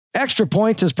Extra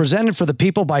Points is presented for the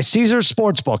people by Caesars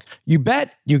Sportsbook. You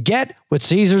bet, you get with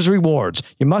Caesars Rewards.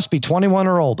 You must be 21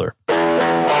 or older.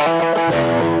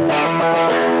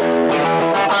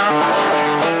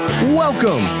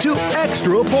 Welcome to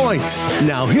Extra Points.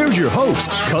 Now here's your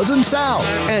host, Cousin Sal,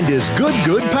 and his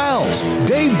good pals,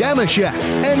 Dave Dameshek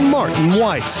and Martin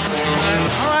Weiss.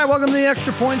 All right, welcome to the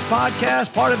Extra Points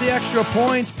Podcast, part of the Extra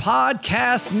Points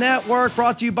Podcast Network,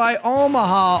 brought to you by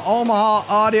Omaha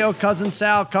Audio. Cousin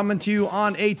Sal coming to you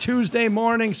on a Tuesday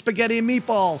morning, spaghetti and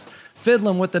meatballs.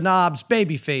 Fiddling with the knobs,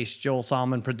 babyface Joel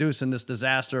Solomon producing this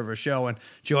disaster of a show. And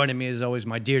joining me, as always,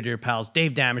 my dear pals,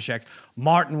 Dave Dameshek,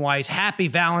 Martin Weiss. Happy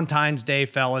Valentine's Day,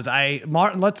 fellas.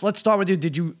 Martin, let's start with you.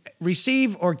 Did you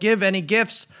receive or give any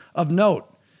gifts of note?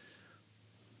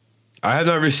 I have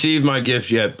not received my gift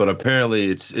yet, but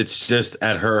apparently it's just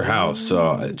at her house.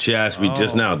 So she asked me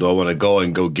just now, do I want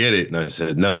to go get it? And I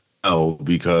said no,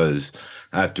 because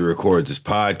I have to record this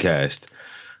podcast.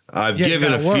 I've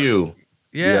given a few.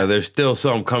 Yeah, there's still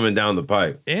some coming down the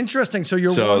pipe. Interesting. So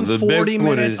you're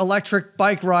 40-minute electric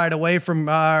bike ride away from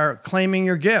claiming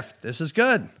your gift. This is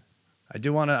good. I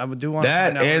do want to.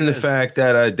 That and the fact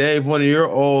that Dave, one of your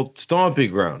old stomping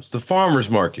grounds, the farmers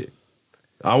market.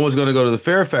 I was going to go to the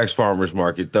Fairfax farmers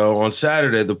market though on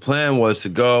Saturday. The plan was to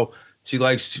go. She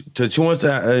wants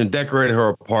to decorate her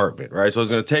apartment, right? So I was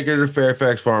going to take her to the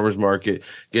Fairfax farmers market,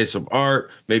 get some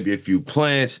art, maybe a few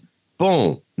plants.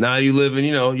 Boom. Now you live in,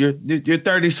 your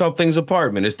 30-something's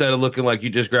apartment instead of looking like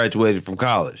you just graduated from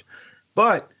college.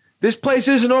 But this place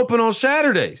isn't open on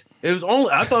Saturdays.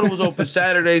 I thought it was open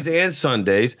Saturdays and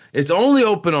Sundays. It's only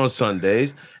open on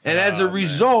Sundays. And as a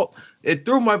result, it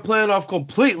threw my plan off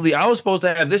completely. I was supposed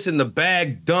to have this in the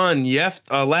bag done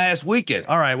last weekend.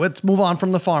 All right, let's move on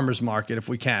from the farmer's market if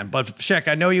we can. But Sheck,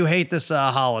 I know you hate this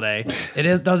holiday.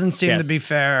 Doesn't seem to be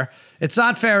fair. It's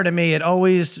not fair to me. It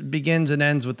always begins and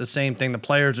ends with the same thing. The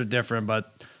players are different,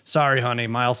 but sorry, honey,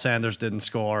 Miles Sanders didn't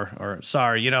score. Or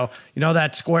sorry, you know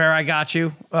that square I got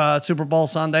you Super Bowl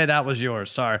Sunday? That was yours.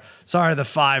 Sorry, the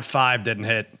 5-5 didn't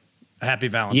hit. Happy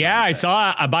Valentine's Day. I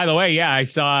saw. By the way, I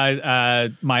saw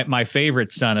my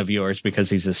favorite son of yours because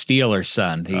he's a Steelers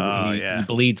son. He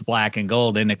bleeds black and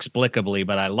gold inexplicably,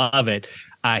 but I love it.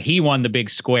 He won the big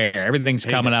square. Everything's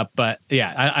coming up, but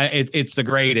it's the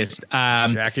greatest.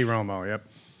 Jackie Romo, yep.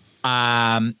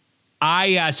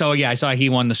 I saw he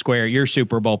won the square at your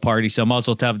Super Bowl party, so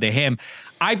muzzle tough to him.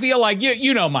 I feel like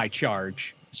you know my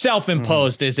charge,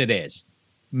 self-imposed as it is.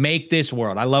 Make this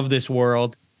world. I love this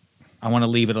world. I want to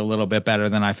leave it a little bit better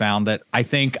than I found it. I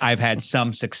think I've had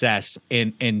some success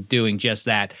in doing just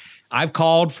that. I've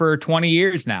called for 20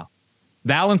 years now.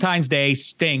 Valentine's Day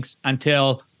stinks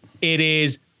until it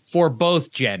is for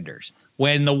both genders.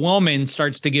 When the woman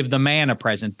starts to give the man a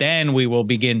present, then we will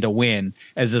begin to win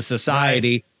as a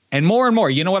society. Right. And more,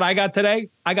 you know what I got today?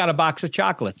 I got a box of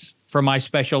chocolates for my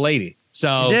special lady.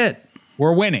 So you did.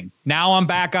 We're winning. Now I'm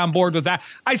back on board with that.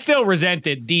 I still resent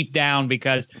it deep down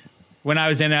because when I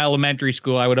was in elementary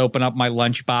school, I would open up my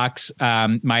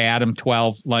lunchbox, my Adam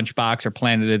 12 lunchbox or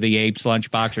Planet of the Apes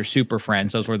lunchbox or Super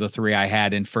Friends. Those were the three I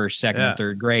had in first, second, and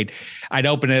third grade. I'd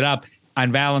open it up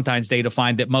on Valentine's Day to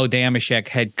find that Mo Dameshek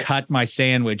had cut my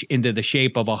sandwich into the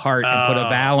shape of a heart and put a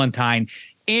Valentine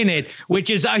in it,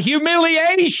 which is a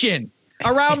humiliation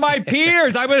around my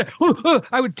peers. I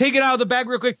would take it out of the bag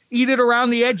real quick, eat it around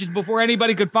the edges before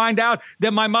anybody could find out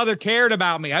that my mother cared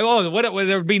about me.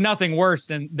 There would be nothing worse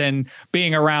than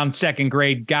being around second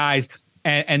grade guys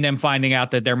and them finding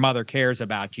out that their mother cares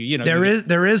about you.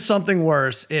 There is something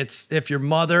worse. It's if your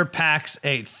mother packs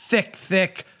a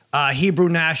thick Hebrew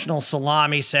National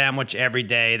salami sandwich every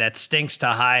day that stinks to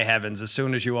high heavens as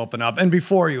soon as you open up and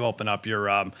before you open up your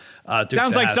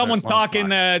sounds like someone's talking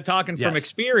from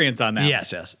experience on that.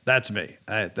 Yes, that's me.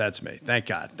 That's me. Thank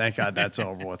God that's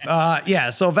over with.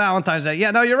 So Valentine's Day.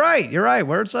 Yeah, no, you're right.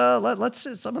 Where's let's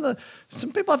see,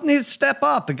 some people need to step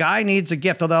up. The guy needs a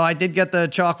gift. Although I did get the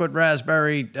chocolate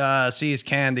raspberry See's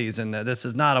candies, and this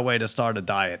is not a way to start a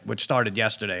diet, which started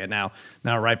yesterday, and now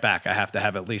right back. I have to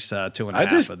have at least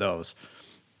 2.5 of those.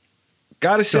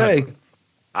 Gotta say,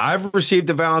 I've received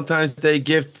a Valentine's Day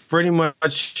gift pretty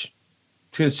much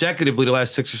consecutively the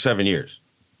last 6 or 7 years.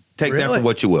 Take that for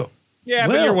what you will. Yeah,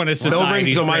 but you're one of society's no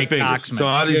rings on my fingers.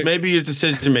 Coxman. So maybe your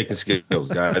decision-making skills,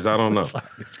 guys. I don't know.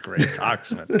 It's great,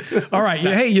 Coxman. All right.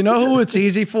 Hey, you know who it's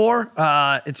easy for?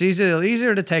 It's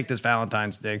easier to take this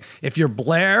Valentine's Day. If you're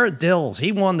Blair Dills,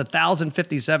 he won the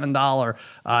 $1,057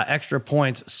 extra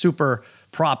points super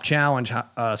prop challenge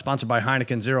sponsored by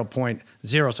Heineken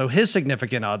 0.0. So his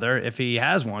significant other, if he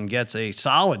has one, gets a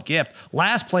solid gift.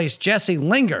 Last place, Jesse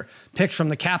Linger, picked from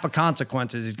the Kappa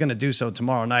Consequences. He's going to do so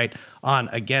tomorrow night on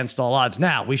Against All Odds.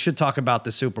 Now, we should talk about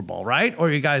the Super Bowl, right? Or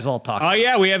are you guys all talking? Oh,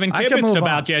 yeah, we haven't kibitzed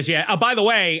about on. Jess yet. By the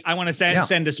way, I want to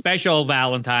send a special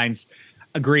Valentine's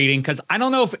greeting, because I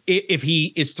don't know if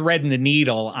he is threading the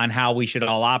needle on how we should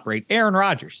all operate. Aaron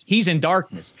Rodgers, he's in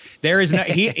darkness. There is no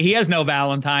he has no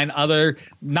Valentine,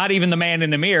 not even the man in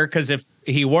the mirror, because if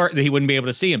he were, he wouldn't be able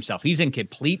to see himself. He's in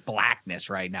complete blackness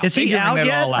right now. Is he out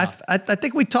yet? I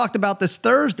think we talked about this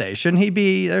Thursday. Shouldn't he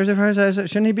be?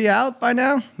 Shouldn't he be out by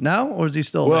now? No, or is he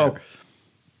still there?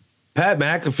 Pat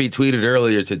McAfee tweeted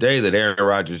earlier today that Aaron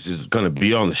Rodgers is going to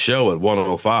be on the show at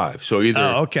 105. So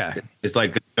either it's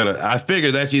like I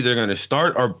figure that's either going to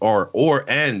start or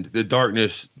end the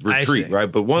darkness retreat, right?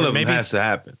 But one of them has to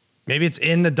happen. Maybe it's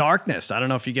in the darkness. I don't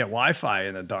know if you get Wi-Fi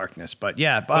in the darkness, but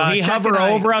yeah. Will he hover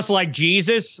over us like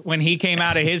Jesus when he came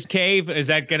out of his cave? Is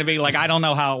that going to be like, I don't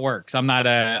know how it works. I'm not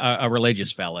a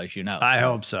religious fella, as you know. I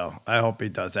hope so. I hope he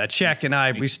does that. Czech and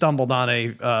I, we stumbled on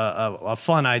a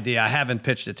fun idea. I haven't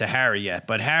pitched it to Harry yet,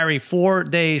 but Harry, 4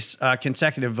 days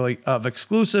consecutively of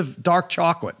exclusive dark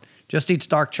chocolate. Just eats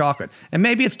dark chocolate. And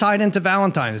maybe it's tied into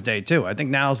Valentine's Day, too. I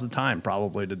think now's the time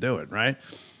probably to do it, right?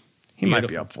 He might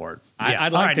be up for it. Yeah.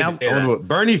 I'd like to.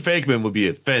 Bernie Fakeman would be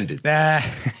offended.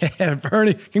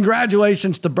 Bernie,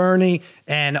 congratulations to Bernie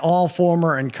and all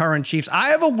former and current Chiefs. I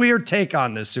have a weird take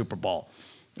on this Super Bowl.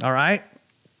 All right.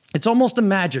 It's almost a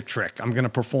magic trick I'm going to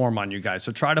perform on you guys.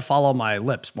 So try to follow my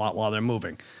lips while they're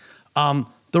moving. The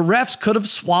refs could have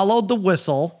swallowed the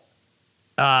whistle,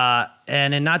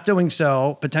 and in not doing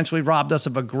so, potentially robbed us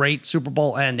of a great Super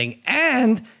Bowl ending.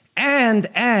 And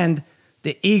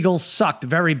the Eagles sucked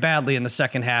very badly in the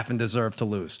second half and deserved to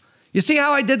lose. You see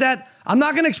how I did that? I'm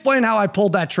not going to explain how I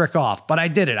pulled that trick off, but I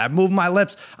did it. I moved my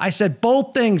lips. I said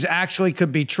both things actually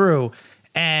could be true,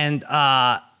 and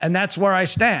that's where I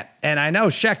stand. And I know,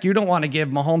 Shek, you don't want to give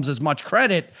Mahomes as much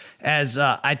credit as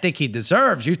I think he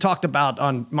deserves. You talked about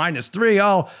on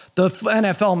 -3, the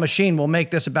NFL machine will make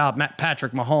this about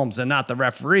Patrick Mahomes and not the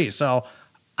referee. So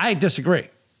I disagree.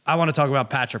 I want to talk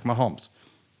about Patrick Mahomes.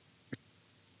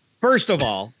 First of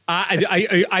all,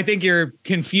 I think you're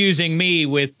confusing me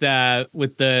with the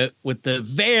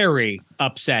very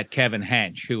upset Kevin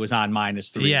Hench, who was on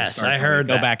 -3. Yes, I heard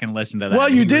that. Go back and listen to that. Well,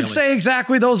 you did say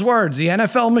exactly those words. The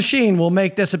NFL machine will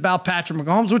make this about Patrick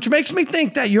Mahomes, which makes me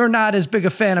think that you're not as big a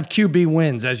fan of QB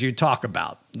wins as you talk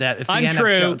about. That if the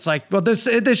NFL, it's like, well,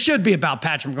 this should be about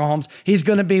Patrick Mahomes. He's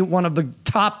going to be one of the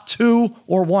top 2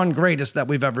 or 1 greatest that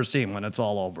we've ever seen when it's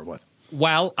all over with.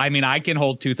 Well, I mean, I can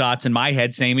hold 2 thoughts in my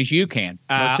head, same as you can.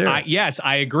 Yes,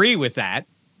 I agree with that.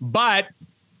 But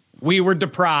we were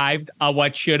deprived of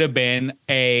what should have been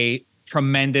a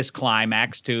tremendous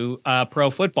climax to a pro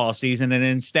football season. And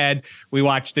instead, we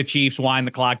watched the Chiefs wind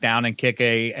the clock down and kick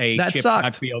a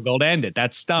chip field goal to end it.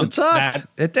 That stunk. It sucked.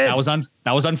 It did. That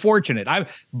was unfortunate.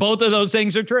 Both of those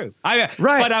things are true. Right.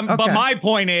 But my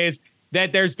point is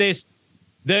that there's this,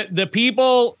 the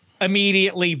people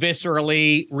immediately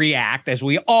viscerally react, as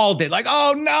we all did, like,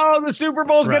 oh no, the Super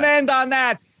Bowl's going to end on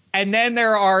that. And then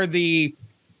there are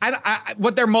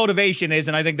what their motivation is,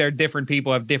 and I think there are different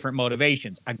people have different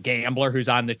motivations. A gambler who's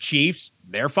on the Chiefs,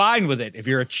 they're fine with it. If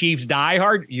you're a Chiefs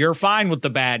diehard, you're fine with the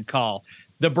bad call.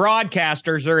 The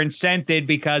broadcasters are incented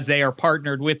because they are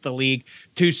partnered with the league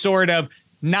to sort of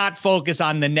not focus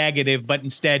on the negative, but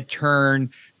instead turn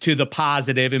to the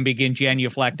positive and begin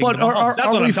genuflecting. But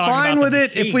are we fine with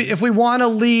it? If we want to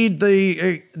lead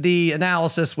the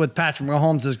analysis with Patrick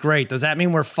Mahomes is great, does that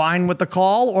mean we're fine with the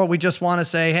call, or we just want to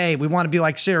say, hey, we want to be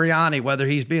like Sirianni, whether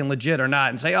he's being legit or not,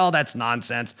 and say, oh, that's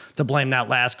nonsense to blame that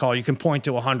last call. You can point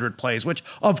to 100 plays, which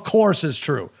of course is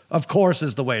true. Of course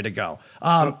is the way to go.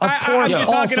 Of course, I'm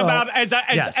talking about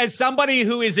as somebody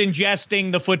who is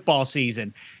ingesting the football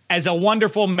season as a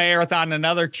wonderful marathon,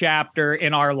 another chapter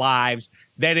in our lives,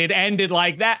 that it ended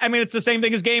like that. I mean, it's the same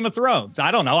thing as Game of Thrones. I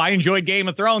don't know. I enjoyed Game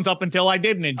of Thrones up until I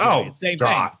didn't enjoy it. Same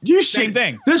thing. Same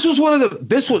thing. This was one of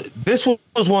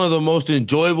the most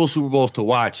enjoyable Super Bowls to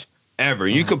watch ever.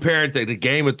 You compare it to the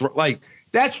Game of Thrones, like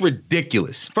that's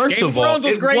ridiculous. First of all,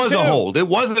 it was a hold. It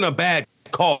wasn't a bad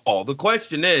call. The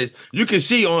question is, you can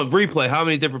see on replay how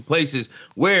many different places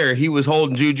where he was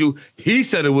holding Juju. He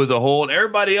said it was a hold.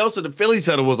 Everybody else in the Philly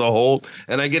said it was a hold.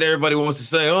 And I get everybody wants to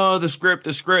say, oh, the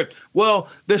script. Well,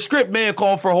 the script man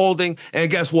called for holding,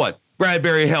 and guess what?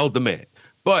 Bradbury held the man.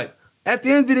 But at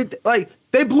the end of it,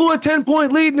 they blew a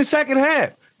 10-point lead in the second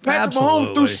half. Patrick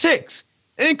Mahomes threw 6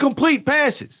 incomplete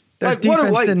passes. Their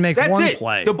defense didn't make one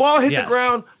play. The ball hit the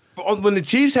ground when the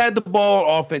Chiefs had the ball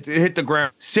on offense, it hit the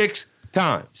ground 6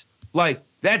 times. Like,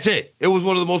 that's it. It was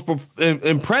one of the most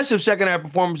impressive second half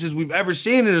performances we've ever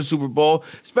seen in a Super Bowl,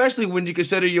 especially when you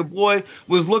consider your boy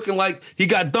was looking like he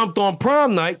got dumped on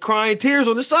prom night, crying tears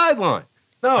on the sideline.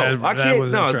 No, I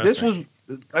can't. No, this was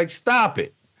like, stop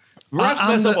it. Refs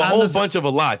messed up a whole bunch of a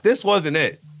lot. This wasn't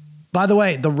it. By the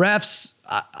way, the refs,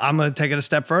 I'm going to take it a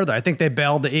step further. I think they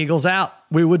bailed the Eagles out.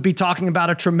 We would be talking about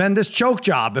a tremendous choke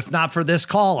job if not for this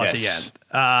call at the end.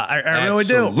 I really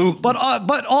do. But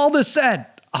all this said,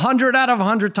 100 out of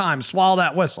 100 times, swallow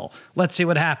that whistle. Let's see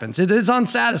what happens. It is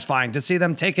unsatisfying to see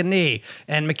them take a knee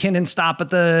and McKinnon stop at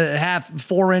the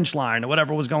 4-inch line or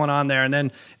whatever was going on there. And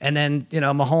then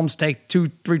Mahomes take 2-3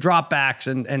 dropbacks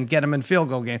and get him in field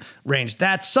goal game range.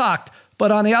 That sucked.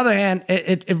 But on the other hand,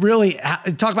 it really,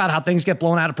 talk about how things get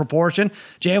blown out of proportion.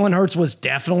 Jalen Hurts was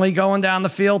definitely going down the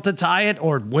field to tie it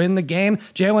or win the game.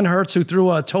 Jalen Hurts, who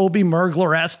threw a Toby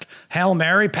Mergler-esque Hail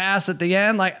Mary pass at the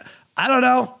end, like, I don't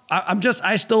know.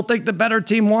 I still think the better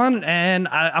team won, and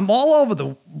I'm all over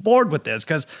the board with this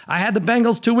because I had the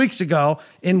Bengals 2 weeks ago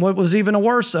in what was even a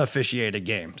worse officiated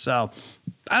game. So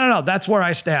I don't know. That's where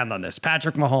I stand on this.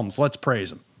 Patrick Mahomes, let's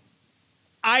praise him.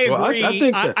 I agree. I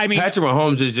think Patrick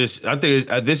Mahomes is just, I think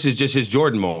this is just his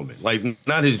Jordan moment. Like,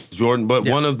 not his Jordan, but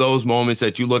one of those moments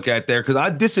that you look at there. Because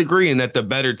I disagree in that the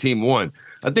better team won.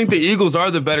 I think the Eagles are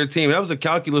the better team. That was a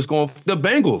calculus going for the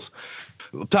Bengals.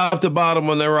 Top to bottom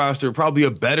on their roster, probably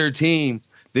a better team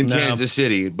than Kansas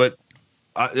City. But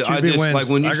I just wins. Like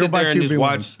when you sit there and just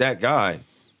watch that guy.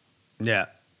 Yeah.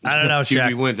 I don't know,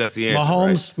 QB wins, that's the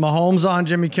answer. Mahomes on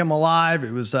Jimmy Kimmel Live.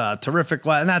 It was terrific.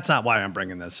 And that's not why I'm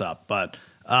bringing this up. But,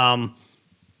 I'm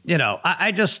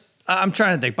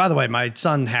trying to think. By the way, my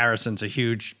son Harrison's a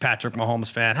huge Patrick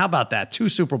Mahomes fan. How about that? 2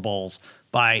 Super Bowls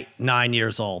by 9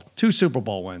 years old. 2 Super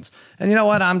Bowl wins. And you know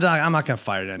what? I'm not going to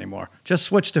fight it anymore. Just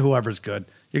switch to whoever's good.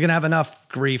 You're going to have enough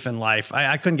grief in life.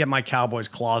 I couldn't get my Cowboys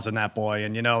claws in that boy,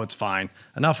 and it's fine.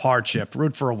 Enough hardship.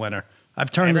 Root for a winner. I've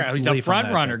turned He's a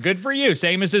front runner. Good for you.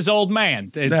 Same as his old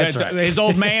man. That's right. His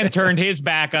old man turned his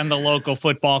back on the local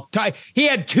football. He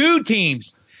had 2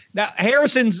 teams. Now,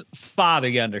 Harrison's father,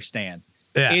 you understand,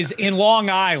 is in Long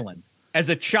Island. As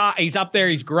a child, he's up there.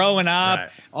 He's growing up. Right.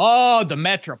 Oh, the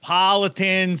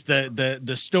Metropolitans,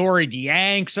 the storied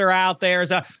Yanks are out there.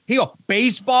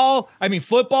 Baseball. I mean,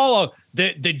 football.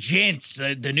 The Gents,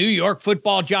 the New York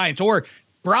Football Giants, or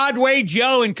Broadway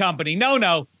Joe and company.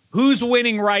 No. Who's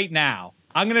winning right now?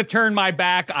 I'm going to turn my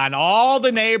back on all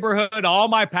the neighborhood, all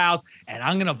my pals, and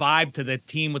I'm going to vibe to the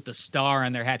team with the star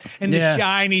on their hat and the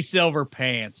shiny silver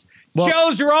pants. Well,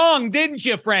 Joe's wrong, didn't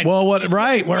you, friend? Well, where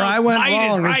I went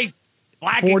wrong is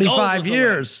 45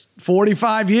 years.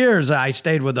 45 years I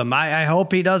stayed with him. I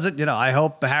hope he does it. I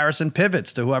hope Harrison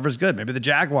pivots to whoever's good. Maybe the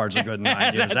Jaguars are good in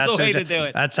 9 years. That's the way to do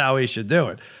it. That's how he should do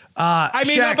it.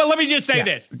 Shaq, but let me just say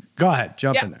this. Go ahead.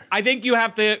 Jump in there. I think you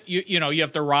have to, you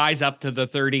have to rise up to the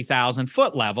 30,000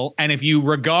 foot level. And if you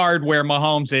regard where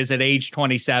Mahomes is at age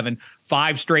 27,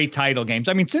 5 straight title games.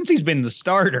 I mean, since he's been the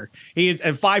starter, he is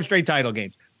at 5 straight title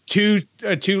games, two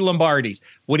Lombardis.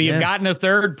 Would he have gotten a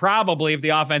third? Probably, if the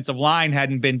offensive line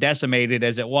hadn't been decimated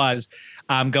as it was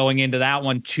going into that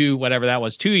one, 2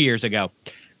 years ago.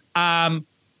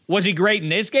 Was he great in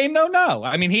this game, though? No.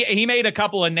 I mean, he made a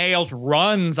couple of nails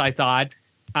runs, I thought.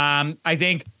 I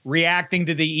think reacting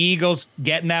to the Eagles,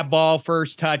 getting that ball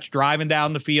first touch, driving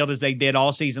down the field as they did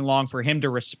all season long, for him to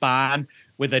respond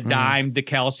with a dime to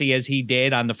Kelsey as he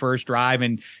did on the first drive,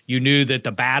 and you knew that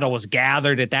the battle was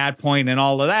gathered at that point and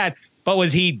all of that. But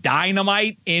was he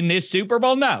dynamite in this Super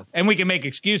Bowl? No. And we can make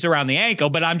excuse around the ankle,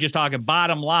 but I'm just talking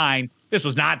bottom line. This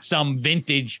was not some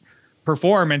vintage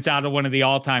performance out of one of the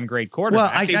all-time great quarterbacks.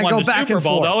 Well, I go back Super and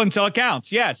Bowl, forth, though, until it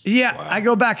counts. Yes. Yeah, wow. I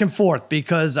go back and forth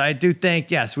because I do think,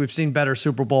 yes, we've seen better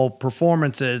Super Bowl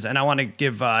performances, and I want to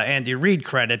give Andy Reid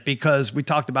credit because we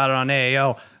talked about it on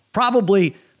AAO.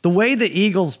 Probably the way the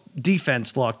Eagles'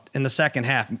 defense looked in the second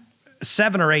half,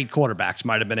 7 or 8 quarterbacks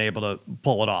might have been able to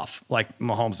pull it off, like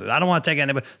Mahomes did. I don't want to take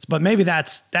anybody, but maybe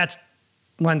that's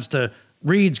lends to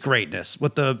Reed's greatness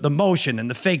with the motion and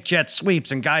the fake jet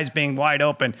sweeps and guys being wide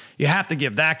open. You have to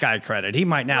give that guy credit. He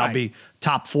might now be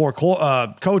top 4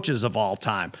 coaches of all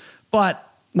time. But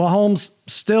Mahomes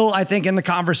still, I think, in the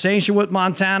conversation with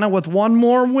Montana with one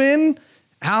more win.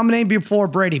 How many before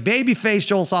Brady? Babyface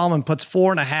Joel Solomon puts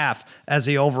 4.5 as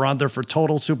the over-under for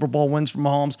total Super Bowl wins for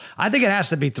Mahomes. I think it has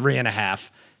to be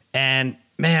 3.5. And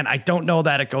man, I don't know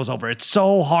that it goes over. It's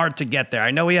so hard to get there.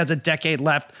 I know he has a decade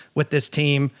left with this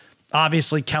team.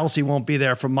 Obviously, Kelsey won't be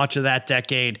there for much of that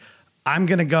decade. I'm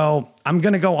gonna go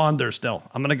under still.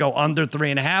 I'm gonna go under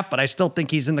 3.5, but I still think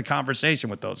he's in the conversation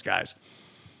with those guys.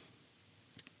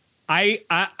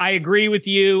 I agree with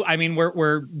you. I mean,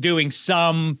 we're doing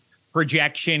some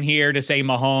projection here to say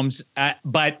Mahomes,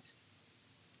 but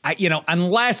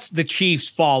unless the Chiefs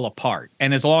fall apart,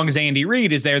 and as long as Andy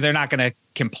Reid is there, they're not going to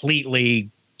completely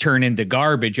turn into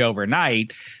garbage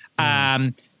overnight.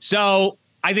 So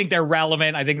I think they're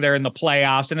relevant. I think they're in the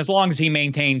playoffs, and as long as he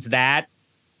maintains that,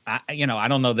 I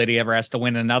don't know that he ever has to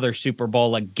win another Super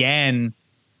Bowl again.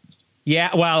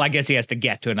 Yeah, well, I guess he has to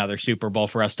get to another Super Bowl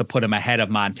for us to put him ahead of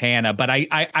Montana. But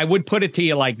I would put it to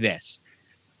you like this.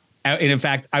 And in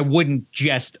fact, I wouldn't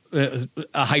just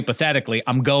hypothetically,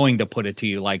 I'm going to put it to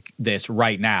you like this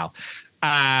right now.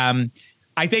 I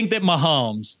think that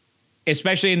Mahomes,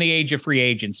 especially in the age of free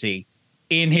agency,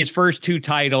 in his first 2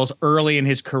 titles early in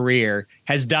his career,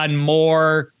 has done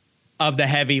more of the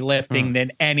heavy lifting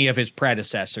than any of his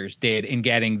predecessors did in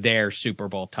getting their Super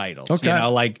Bowl titles.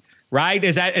 Okay. Right?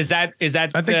 Is that I think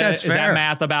that's fair. That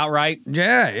math about right?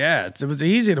 Yeah. It was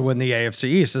easy to win the AFC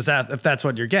East. If that's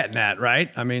what you're getting at, right?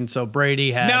 I mean, so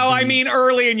Brady had. No, I mean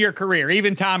early in your career.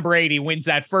 Even Tom Brady wins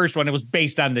that first one. It was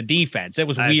based on the defense. It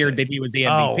was weird that he was the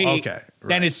MVP. Oh, okay. Right.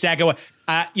 Then his second one.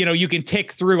 You can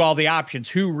tick through all the options.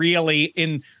 Who really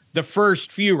in the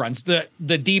first few runs, the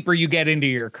deeper you get into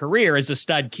your career as a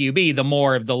stud QB, the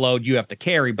more of the load you have to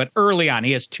carry. But early on,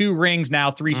 he has 2 rings now,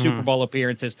 3 Super Bowl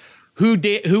appearances.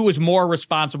 Who was more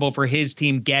responsible for his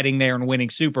team getting there and winning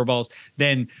Super Bowls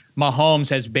than Mahomes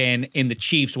has been in the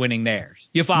Chiefs winning theirs?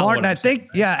 You follow Martin, I think,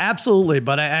 yeah, absolutely.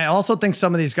 But I also think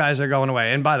some of these guys are going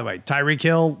away. And by the way, Tyreek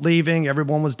Hill leaving,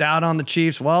 everyone was down on the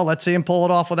Chiefs. Well, let's see him pull it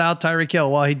off without Tyreek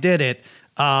Hill. Well, he did it.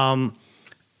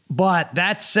 But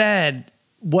that said,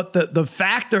 what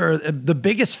the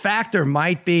biggest factor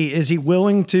might be, is he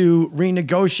willing to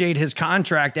renegotiate his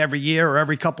contract every year or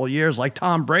every couple of years like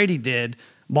Tom Brady did,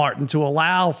 Martin, to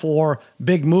allow for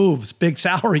big moves, big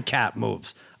salary cap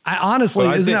moves? I honestly,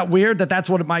 isn't that weird that that's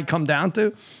what it might come down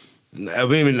to? I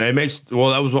mean, that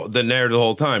was the narrative the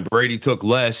whole time. Brady took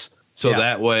less, so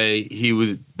that way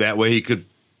he could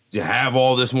have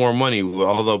all this more money,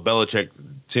 although Belichick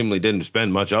seemingly didn't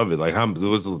spend much of it. Like, there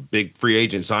was big free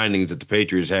agent signings that the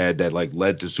Patriots had that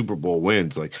led to Super Bowl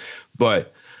wins.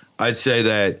 But I'd say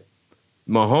that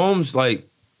Mahomes,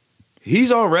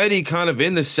 he's already kind of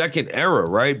in the second era,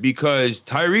 right? Because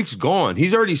Tyreek's gone.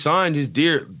 He's already signed his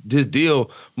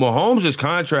deal. Mahomes'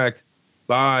 contract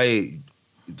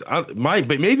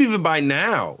but maybe even by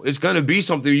now, it's going to be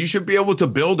something you should be able to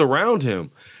build around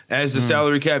him as the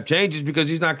salary cap changes, because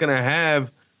he's not going to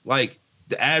have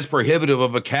as prohibitive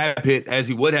of a cap hit as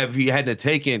he would have if he hadn't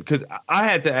taken. Because I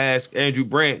had to ask Andrew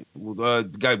Brandt,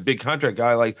 big contract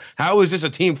guy, how is this a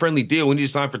team friendly deal when you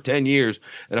signed for 10 years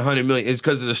and $100 million? It's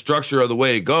because of the structure of the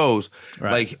way it goes.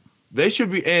 Right. They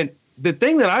should be. And the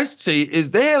thing that I see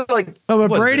is they had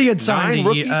Brady had signed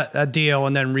a deal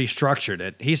and then restructured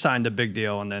it. He signed a big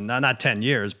deal and then not 10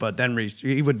 years, but then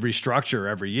he would restructure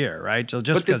every year, right? So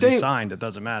just because he signed, it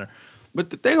doesn't matter.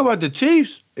 But the thing about the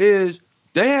Chiefs is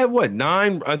they had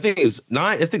 9? I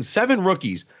think 7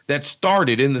 rookies that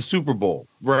started in the Super Bowl,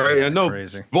 right? Yeah, I know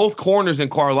crazy. Both corners and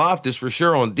Karlaftis for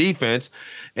sure on defense,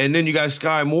 and then you got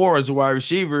Sky Moore as a wide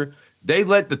receiver. They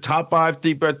let the top 5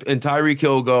 deep and Tyreek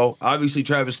Hill go. Obviously,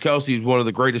 Travis Kelce is one of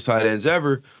the greatest tight ends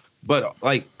ever. But,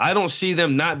 I don't see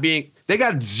them not being – they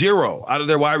got 0 out of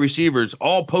their wide receivers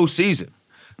all postseason.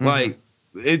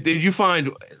 Did you find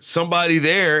somebody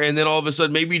there, and then all of a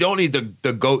sudden maybe you don't need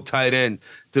the GOAT tight end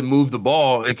to move the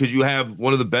ball because you have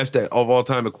one of the best of all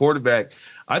time at quarterback?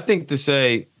 I think to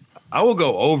say I will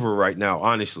go over right now,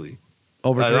 honestly.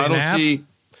 Over 3.5?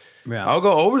 Yeah. I'll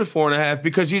go over the 4.5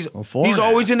 because he's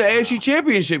always in the AFC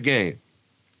Championship game.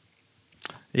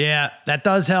 Yeah, that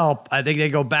does help. I think they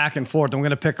go back and forth. I'm going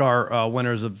to pick our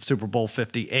winners of Super Bowl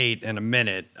 58 in a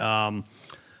minute. I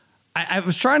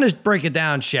was trying to break it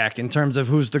down, Shaq, in terms of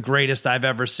who's the greatest I've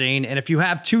ever seen. And if you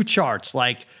have 2 charts,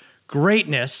 like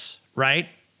greatness, right,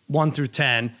 1 through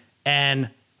 10, and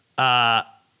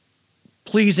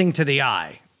pleasing to the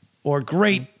eye, or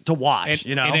great to watch,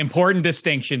 An important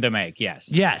distinction to make, yes.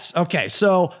 Yes, okay.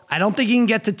 So I don't think you can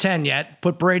get to 10 yet.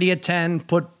 Put Brady at 10,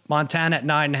 put Montana at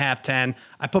 9.5, 10.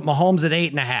 I put Mahomes at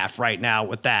 8.5 right now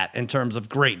with that in terms of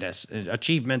greatness,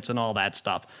 achievements, and all that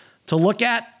stuff. To look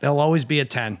at, he'll always be a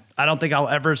 10. I don't think I'll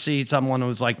ever see someone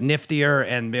who's niftier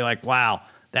and be like, wow,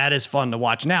 that is fun to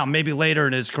watch. Now, maybe later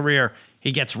in his career,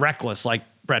 he gets reckless like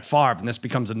Brett Favre, and this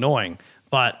becomes annoying.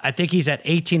 But I think he's at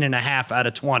 18.5 out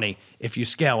of 20 if you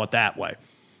scale it that way.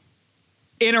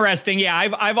 Interesting. Yeah,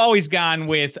 I've always gone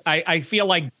with, I feel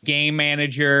like game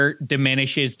manager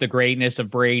diminishes the greatness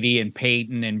of Brady and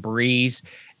Peyton and Breeze.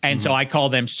 And so I call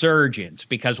them surgeons,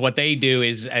 because what they do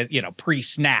is,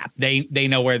 pre-snap, they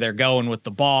know where they're going with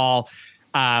the ball.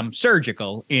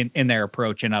 surgical in their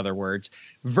approach, in other words,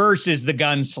 versus the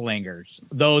gunslingers.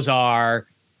 Those are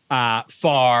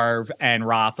Favre and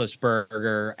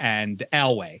Roethlisberger and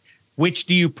Elway. Which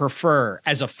do you prefer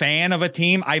as a fan of a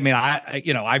team? I mean,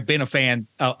 I've been a fan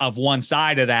of one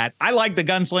side of that. I like the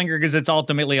gunslinger because it's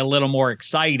ultimately a little more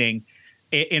exciting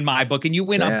in my book, and you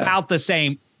win about the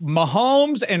same.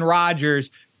 Mahomes and Rodgers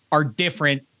are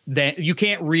different. Than you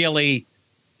can't really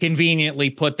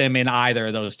conveniently put them in either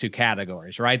of those two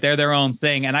categories, right? They're their own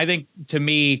thing. And I think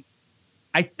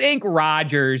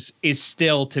Rodgers is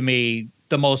still, to me,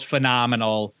 the most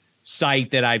phenomenal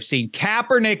sight that I've seen.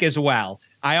 Kaepernick as well.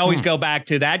 I always go back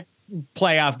to that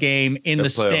playoff game in the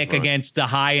stick against the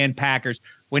high-end Packers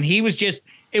when he was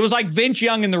it was like Vince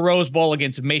Young in the Rose Bowl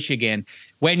against Michigan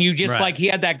when you just he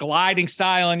had that gliding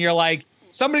style and you're like,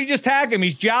 somebody just tag him.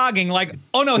 He's jogging like,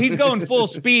 oh no, he's going full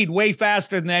speed, way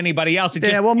faster than anybody else.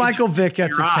 Michael Vick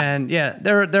gets a 10. Yeah,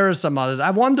 there are some others. I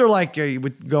wonder, you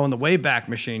would go in the Wayback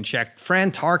Machine check.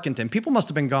 Fran Tarkenton. People must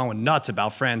have been going nuts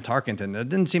about Fran Tarkenton. There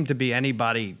didn't seem to be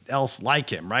anybody else like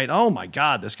him, right? Oh my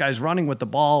God, this guy's running with the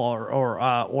ball,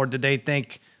 or did they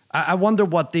think? I wonder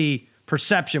what the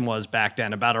perception was back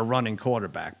then about a running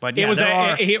quarterback. But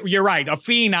yeah, you're right, a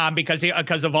phenom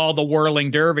because of all the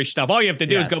whirling dervish stuff. All you have to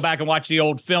do is go back and watch the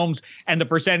old films and the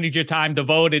percentage of time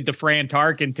devoted to Fran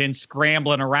Tarkenton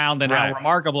scrambling around and how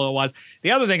remarkable it was.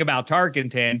 The other thing about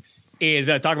Tarkenton is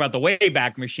talk about the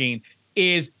Wayback Machine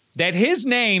is that his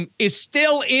name is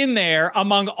still in there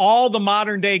among all the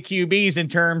modern day QBs in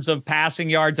terms of passing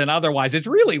yards and otherwise. It's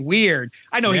really weird.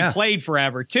 I know he played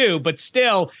forever too, but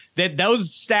still that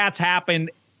those stats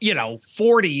happened,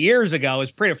 40 years ago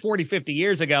 40, 50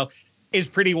 years ago is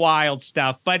pretty wild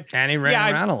stuff. And he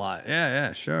ran around a lot.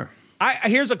 Yeah, sure.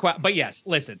 Here's a question, but yes,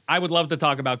 listen, I would love to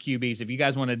talk about QBs. If you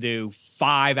guys want to do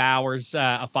 5 hours,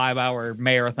 a 5-hour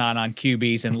marathon on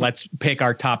QBs, and let's pick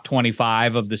our top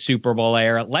 25 of the Super Bowl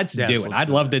era, let's do it. I'd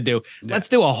love to do. Yeah. Let's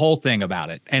do a whole thing about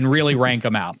it and really rank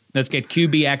them out. Let's get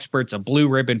QB experts, a blue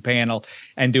ribbon panel,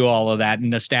 and do all of that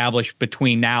and establish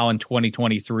between now and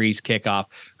 2023's kickoff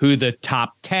who the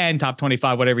top 10, top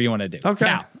 25, whatever you want to do. Okay.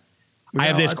 Now, I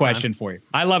have this question for you.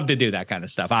 I love to do that kind of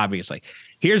stuff, obviously.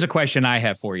 Here's a question I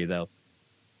have for you, though.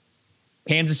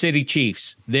 Kansas City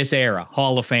Chiefs, this era,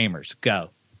 Hall of Famers, go.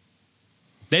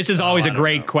 This is always a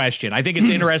great question. I think it's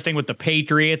interesting with the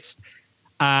Patriots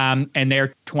and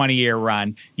their 20-year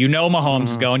run.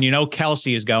 Mahomes is going.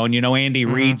 Kelsey is going. Andy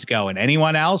Reid's going.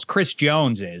 Anyone else? Chris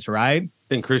Jones is, right? I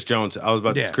think Chris Jones.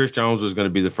 Chris Jones was going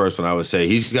to be the first one I would say.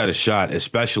 He's got a shot,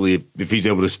 especially if he's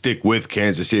able to stick with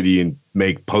Kansas City and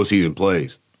make postseason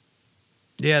plays.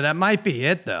 Yeah, that might be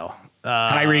it, though.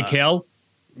 Tyreek Hill?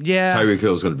 Yeah. Tyreek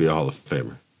Hill is going to be a Hall of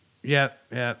Famer. Yeah.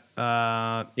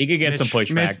 He could get some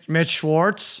pushback. Mitch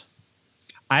Schwartz?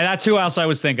 That's who else I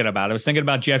was thinking about. I was thinking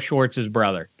about Jeff Schwartz's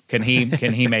brother. Can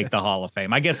he make the Hall of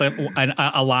Fame? I guess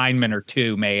a lineman or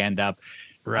two may end up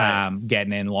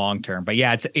getting in long term. But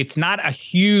yeah, it's not a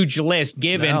huge list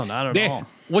given. No, not at all.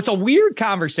 What's a weird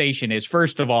conversation is,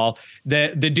 first of all,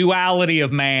 the duality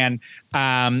of man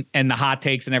and the hot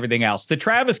takes and everything else. The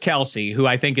Travis Kelce, who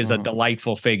I think is a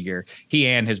delightful figure, he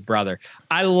and his brother.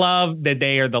 I love that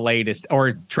they are the latest,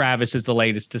 or Travis is the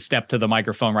latest to step to the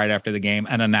microphone right after the game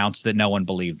and announce that no one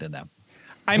believed in them.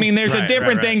 I mean, there's a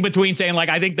different thing between saying,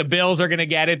 I think the Bills are going to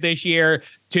get it this year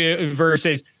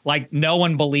versus, no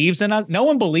one believes in us. No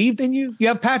one believed in you. You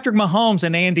have Patrick Mahomes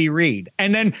and Andy Reid.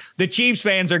 And then the Chiefs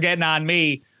fans are getting on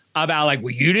me about,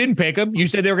 well, you didn't pick them. You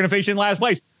said they were going to finish in last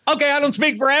place. Okay, I don't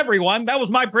speak for everyone. That was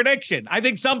my prediction. I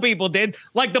think some people did,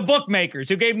 like the bookmakers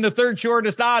who gave them the third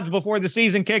shortest odds before the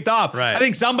season kicked off. Right. I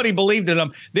think somebody believed in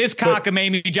them. This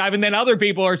cockamamie jive. And then other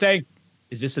people are saying,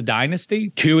 is this a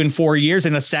dynasty? 2 and 4 years,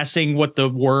 and assessing what the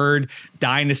word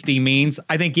dynasty means.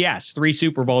 I think, yes, 3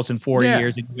 Super Bowls in 4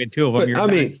 years, and you win 2 of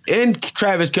them. In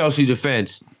Travis Kelce's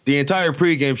defense, the entire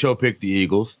pregame show picked the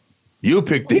Eagles. You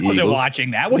picked the Eagles. He wasn't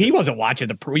watching that. Well, he wasn't watching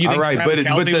the pre. All right, but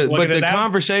the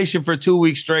conversation for 2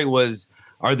 weeks straight was,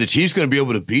 are the Chiefs going to be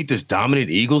able to beat this dominant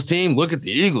Eagles team? Look at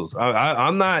the Eagles.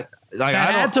 I'm not. I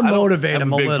had to motivate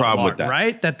him a little more,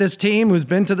 right? That this team who's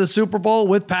been to the Super Bowl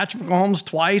with Patrick Mahomes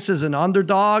twice as an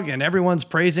underdog, and everyone's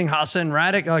praising Hassan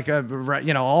Reddick,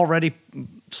 already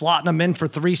slotting him in for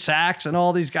 3 sacks and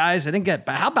all these guys. They didn't get.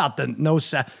 How about the no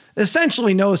sack?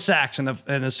 Essentially no sacks in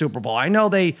the Super Bowl. I know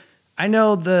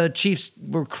the Chiefs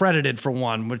were credited for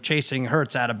one with chasing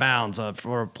Hurts out of bounds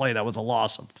for a play that was a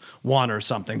loss of 1 or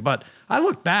something. But I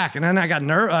looked back and then I got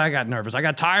nervous. I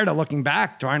got tired of looking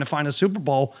back, trying to find a Super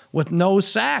Bowl with no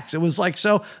sacks. It was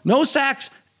no sacks,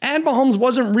 and Mahomes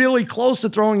wasn't really close to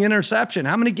throwing interception.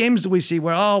 How many games do we see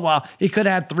where, he could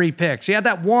have had 3 picks? He had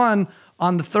that one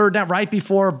on the third down, right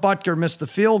before Butker missed the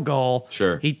field goal.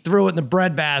 Sure. He threw it in the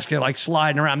breadbasket, like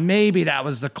sliding around. Maybe that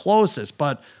was the closest,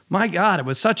 but my God, it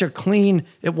was such a clean.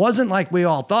 It wasn't like we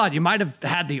all thought. You might have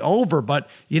had the over, but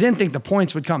you didn't think the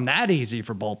points would come that easy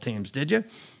for both teams, did you?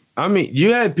 I mean,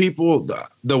 you had people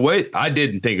the way I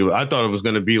didn't think of it. I thought it was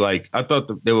going to be like I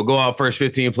thought they would go out first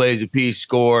 15 plays apiece,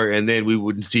 score, and then we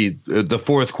wouldn't see the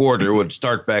fourth quarter would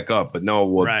start back up. But no,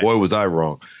 boy, was I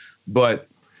wrong. But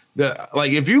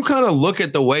if you kind of look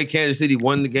at the way Kansas City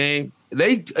won the game,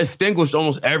 they extinguished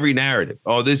almost every narrative.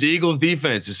 Oh, this Eagles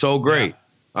defense is so great. Yeah.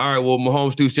 All right, well,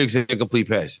 Mahomes threw 6 incomplete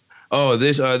passes. Oh,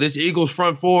 this Eagles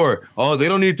front four. Oh, they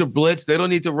don't need to blitz. They don't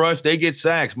need to rush. They get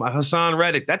sacks. My Hassan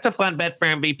Reddick. That's a fun bet for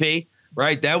MVP,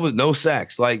 right? That was no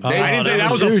sacks. I didn't say that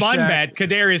was a fun bet.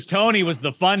 Kadarius Toney was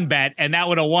the fun bet, and that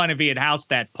would have won if he had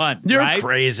housed that punt. You're right?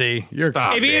 crazy. You're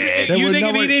if he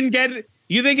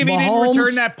didn't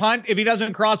return that punt, if he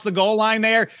doesn't cross the goal line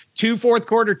there, 2 fourth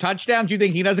quarter touchdowns, you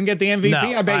think he doesn't get the MVP?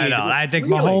 No, I bet you. I think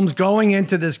Mahomes going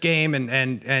into this game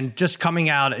and just coming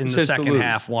out in the second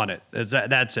half won it.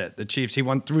 That's it. The Chiefs, he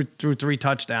won through 3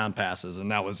 touchdown passes, and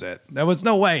that was it. There was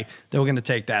no way they were going to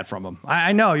take that from him.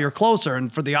 I know you're closer, and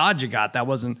for the odds you got,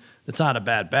 it's not a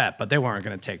bad bet, but they weren't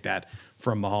going to take that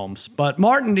from Mahomes. But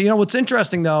Martin, what's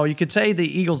interesting though, you could say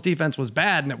the Eagles defense was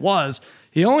bad, and it was.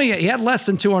 He had less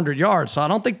than 200 yards, so I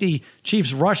don't think the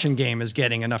Chiefs' rushing game is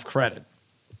getting enough credit.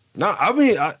 No, I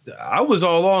mean, I was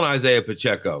all on Isaiah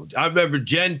Pacheco. I remember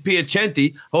Jen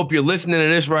Piacenti. Hope you're listening to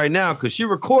this right now because she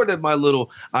recorded my little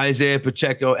Isaiah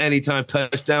Pacheco anytime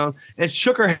touchdown and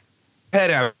shook her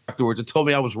head afterwards and told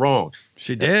me I was wrong.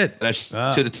 She did. And I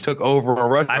should have took over on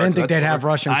rushing. I didn't think they'd have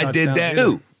rushing touchdowns. I did that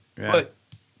too. Yeah.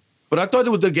 But I thought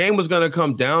the game was going to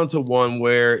come down to one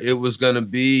where it was going to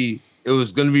be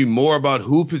more about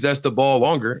who possessed the ball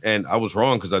longer. And I was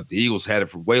wrong because the Eagles had it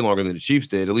for way longer than the Chiefs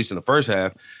did, at least in the first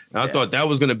half. And I thought that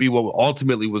was going to be what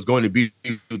ultimately was going to be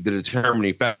the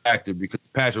determining factor because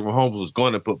Patrick Mahomes was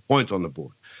going to put points on the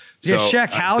board. So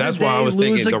Shaq, that's why I was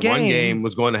thinking the run game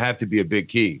was going to have to be a big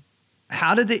key.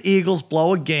 How did the Eagles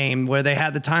blow a game where they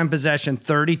had the time possession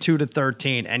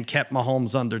 32-13 and kept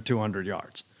Mahomes under 200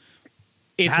 yards?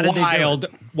 It's wild.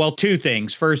 Well, 2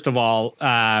 things. First of all,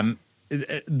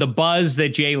 the buzz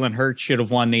that Jalen Hurts should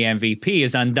have won the MVP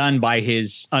is undone by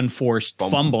his unforced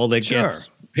fumble that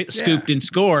gets scooped and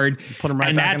scored. Put him right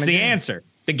and back that's in the the game. answer.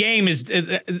 The game is,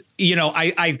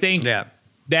 I think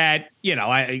that,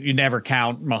 you never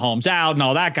count Mahomes out and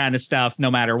all that kind of stuff,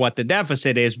 no matter what the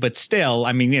deficit is. But still,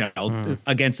 I mean,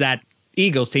 against that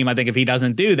Eagles team, I think if he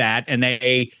doesn't do that and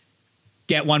they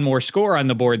get one more score on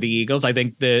the board, the Eagles, I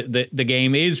think the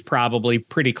game is probably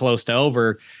pretty close to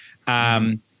over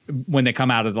when they come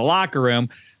out of the locker room.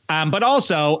 But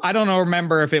also, I don't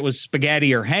remember if it was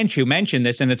Spaghetti or Hench who mentioned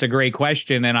this, and it's a great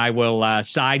question, and I will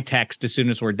side text as soon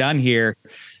as we're done here.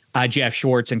 Jeff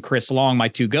Schwartz and Chris Long, my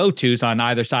 2 go-tos on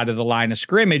either side of the line of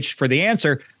scrimmage for the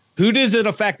answer. Who does it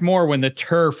affect more when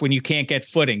you can't get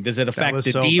footing? Does it affect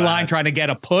the D-line trying to get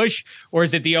a push, or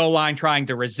is it the O-line trying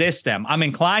to resist them? I'm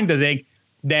inclined to think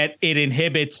that it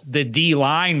inhibits the D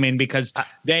linemen because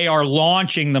they are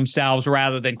launching themselves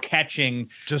rather than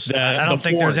catching. I don't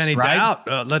think there's any doubt.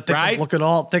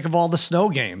 Think of all the snow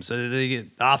games. The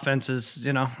offense is,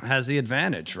 has the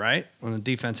advantage, right? When the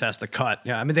defense has to cut.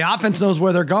 Yeah, I mean the offense knows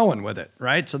where they're going with it,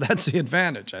 right? So that's the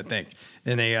advantage, I think.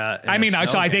 I think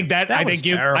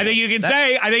you can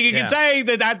say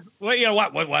that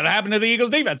what happened to the Eagles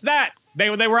defense? That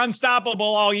they were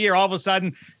unstoppable all year. All of a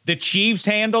sudden, the Chiefs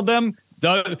handled them.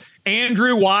 The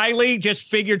Andrew Wiley just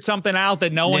figured something out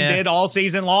that no one did all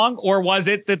season long, or was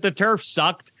it that the turf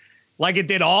sucked like it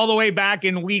did all the way back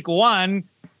in week 1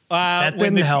 that when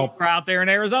didn't the help Chiefs were out there in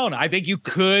Arizona? I think you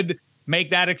could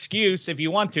make that excuse if you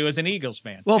want to as an Eagles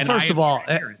fan. Well, first of all,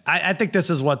 I think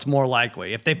this is what's more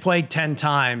likely. If they played 10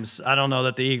 times, I don't know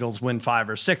that the Eagles win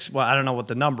 5 or 6. Well, I don't know what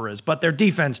the number is, but their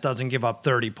defense doesn't give up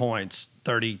 30 points,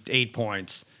 38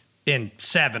 points in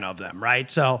 7 of them, right?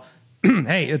 So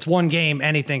hey, it's one game.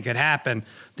 Anything could happen.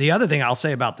 The other thing I'll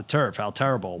say about the turf, how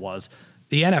terrible it was,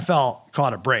 the NFL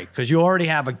caught a break because you already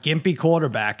have a gimpy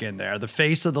quarterback in there, the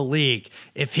face of the league.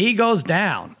 If he goes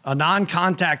down, a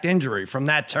non-contact injury from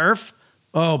that turf,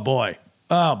 oh boy,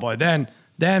 then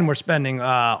we're spending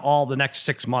all the next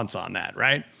 6 months on that,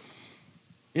 right?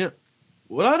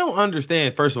 What I don't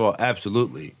understand, first of all,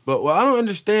 absolutely, but what I don't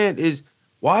understand is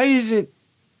why isn't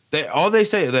they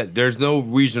say that there's no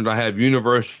reason to have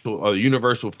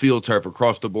universal field turf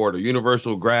across the board or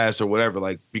universal grass or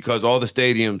whatever, because all the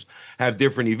stadiums have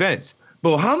different events.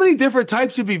 But how many different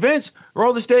types of events are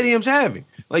all the stadiums having?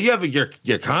 Like you have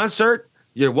your concert,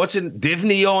 your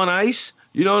Disney on Ice.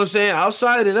 You know what I'm saying?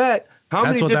 Outside of that, How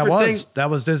That's many what that different was. things? That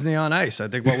was Disney on Ice. I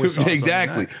think what we saw.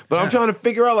 Exactly. But Yeah. I'm trying to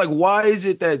figure out, like, why is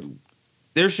it that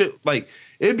there should, like,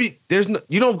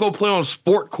 you don't go play on a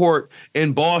sport court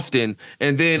in Boston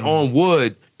and then on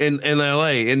wood in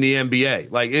LA in the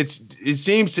NBA. Like, it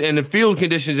seems, and the field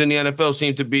conditions in the NFL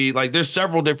seem to be like, there's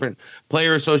several different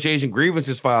player association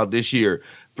grievances filed this year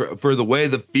for the way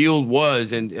the field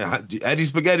was. And Eddie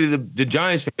Spaghetti, the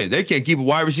Giants fans, they can't keep a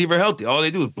wide receiver healthy. All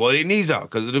they do is blow their knees out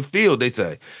because of the field, they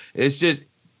say. It's just,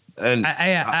 and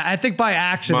I think by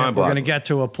accident we're Mind-boggling. going to get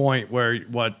to a point where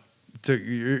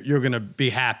you're going to be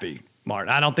happy,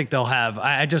 Martin. I don't think they'll have.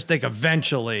 I just think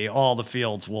eventually all the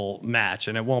fields will match,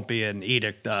 and it won't be an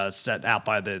edict set out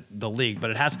by the league. But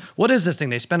it has. What is this thing?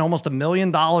 They spent almost $1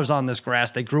 million on this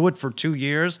grass. They grew it for 2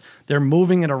 years. They're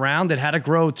moving it around. It had to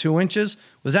grow 2 inches.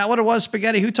 Was that what it was,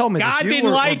 Spaghetti? Who told me this? God You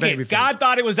didn't or like it. Babyface? God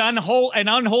thought it was an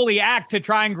unholy act to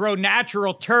try and grow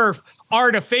natural turf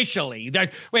artificially.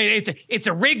 It's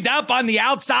a rigged up on the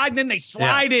outside, and then they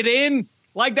slide it in.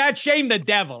 Like that, shame the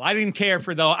devil. I didn't care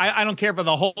for I don't care for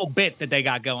the whole bit that they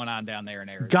got going on down there in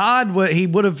Arizona. God, he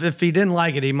would have, if he didn't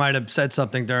like it, he might have said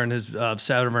something during his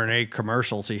 7 or 8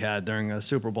 commercials he had during a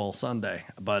Super Bowl Sunday.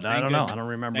 But I don't know. I don't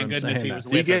remember him Thank goodness saying he that. was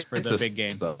with us for the big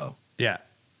game. Stuff. Yeah.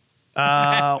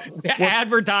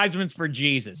 Advertisements for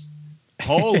Jesus.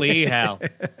 Holy hell!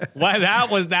 Well,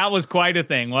 that was quite a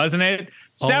thing, wasn't it?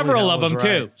 Several hell of them was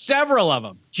too. right. Several of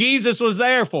them. Jesus was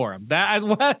there for him. I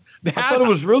thought it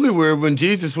was really weird when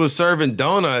Jesus was serving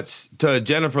donuts to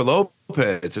Jennifer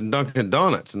Lopez and Dunkin'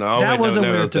 Donuts. No, That wasn't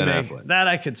weird to Ben me. Affleck. That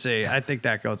I could see. I think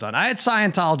that goes on. I had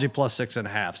Scientology plus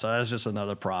 6.5, so that's just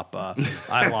another prop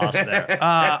I lost there.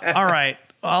 All right,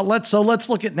 let's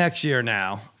look at next year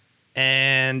now,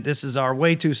 and this is our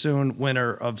way too soon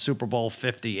winner of Super Bowl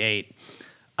 58.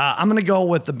 I'm going to go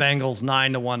with the Bengals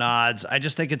 9-1 odds. I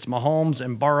just think it's Mahomes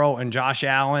and Burrow and Josh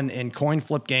Allen in coin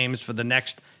flip games for the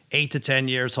next 8 to 10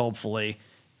 years, hopefully.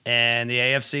 And the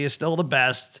AFC is still the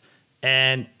best.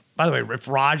 And by the way, if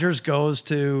Rodgers goes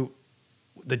to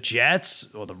the Jets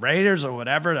or the Raiders or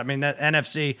whatever, I mean that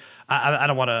NFC. I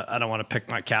don't want to pick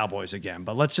my Cowboys again.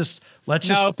 But let's just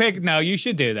No, you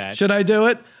should do that. Should I do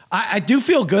it? I do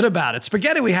feel good about it.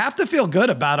 Spaghetti, we have to feel good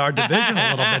about our division a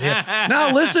little bit here.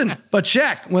 Now, listen, but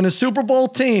check. When a Super Bowl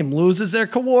team loses their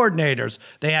coordinators,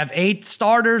 they have 8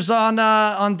 starters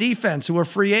on defense who are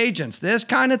free agents. This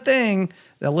kind of thing,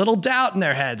 a little doubt in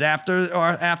their heads after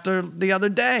the other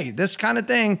day. This kind of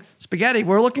thing, Spaghetti,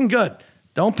 we're looking good.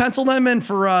 Don't pencil them in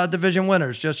for division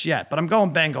winners just yet. But I'm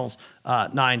going Bengals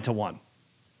 9-1.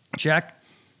 Check.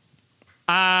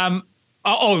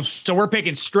 So we're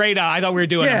picking straight up. I thought we were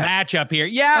doing a matchup here.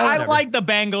 Yeah, I like the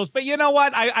Bengals, but you know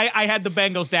what? I had the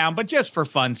Bengals down, but just for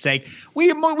fun's sake,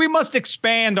 we must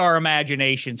expand our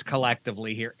imaginations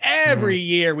collectively here. Every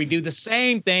year we do the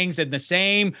same things in the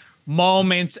same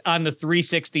moments on the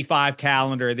 365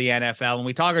 calendar of the NFL, and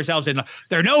we talk ourselves into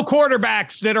there are no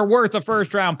quarterbacks that are worth a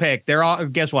first round pick. They're all,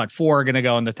 guess what? 4 are going to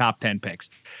go in the top 10 picks.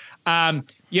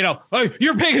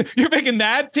 You're picking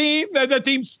that team. That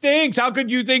team stinks. How could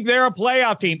you think they're a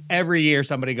playoff team? Every year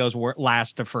somebody goes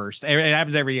last to first. It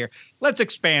happens every year. Let's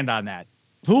expand on that.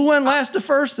 Who went last to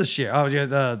first this year? Oh,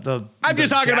 yeah, I'm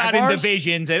just talking about in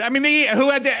divisions. I mean,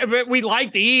 we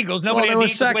like the Eagles. Nobody had the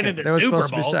Eagles winning the Super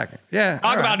Bowl. Second. Yeah.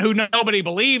 Talk about who nobody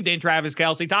believed in, Travis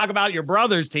Kelce. Talk about your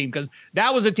brother's team, because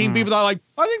that was a team people thought, like,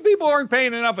 I think people aren't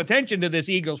paying enough attention to this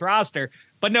Eagles roster.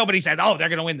 But nobody said, oh, they're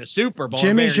going to win the Super Bowl.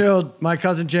 My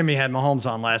cousin Jimmy had Mahomes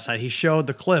on last night. He showed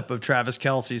the clip of Travis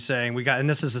Kelce saying, and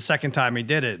this is the second time he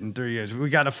did it in 3 years, we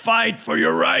got to fight for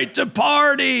your right to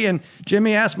party. And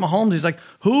Jimmy asked Mahomes, he's like,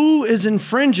 who is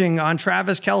infringing on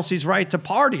Travis Kelce's right to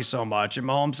party so much? And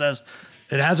Mahomes says,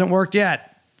 it hasn't worked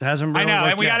yet. It hasn't really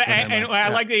worked yet. I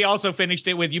like that he also finished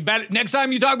it with, next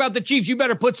time you talk about the Chiefs, you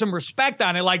better put some respect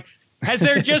on it. Like, Has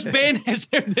there just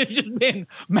been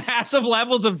massive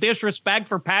levels of disrespect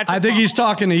for Patrick? I think he's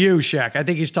talking to you, Shaq. I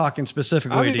think he's talking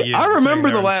specifically to you. I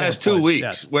remember the last 2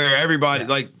 weeks where everybody,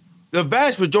 like the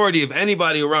vast majority of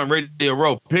anybody around Radio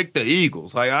Row picked the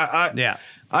Eagles. Like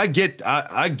I get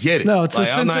it. No, it's the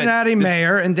Cincinnati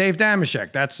mayor and Dave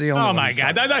Damashek. That's the only. Oh my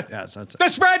God! Yes, that's it. The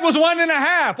spread was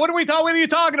 1.5. What are you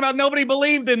talking about? Nobody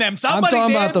believed in them. I'm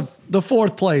talking about the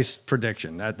fourth place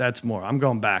prediction. That's more. I'm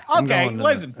going back. Okay,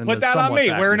 listen, put that on me.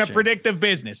 We're in a predictive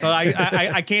business, so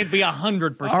I can't be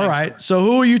 100%. All right. So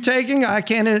who are you taking? I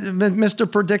can't, Mr.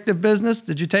 Predictive Business.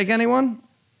 Did you take anyone?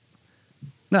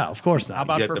 No, of course not. How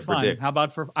about for fun? How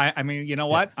about for? I mean, you know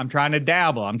what? I'm trying to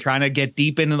dabble. I'm trying to get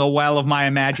deep into the well of my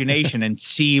imagination and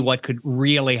see what could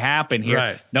really happen here.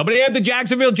 Right. Nobody had the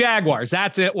Jacksonville Jaguars.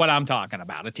 That's it. What I'm talking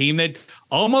about. A team that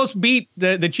almost beat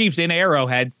the Chiefs in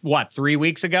Arrowhead. What, 3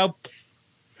 weeks ago?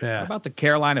 Yeah. What about the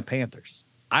Carolina Panthers?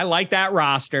 I like that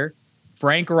roster.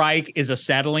 Frank Reich is a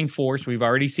settling force. We've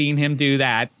already seen him do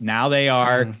that. Now they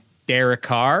are Derek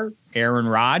Carr, Aaron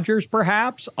Rodgers,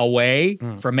 perhaps, away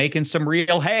from making some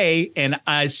real hay in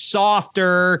a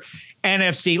softer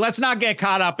NFC. Let's not get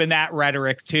caught up in that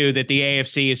rhetoric, too, that the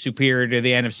AFC is superior to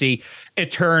the NFC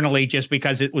eternally just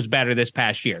because it was better this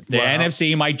past year. The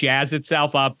NFC might jazz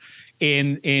itself up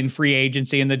in free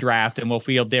agency in the draft, and we'll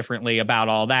feel differently about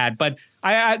all that. But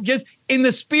I just, in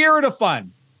the spirit of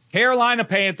fun, Carolina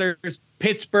Panthers,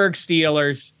 Pittsburgh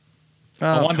Steelers,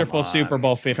 a wonderful Super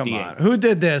Bowl 58. Come on. Who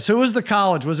did this? Who was the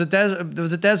college? Was it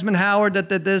Desmond Howard that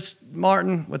did this,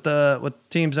 Martin, with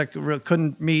teams that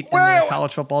couldn't meet in the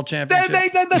college football championship? They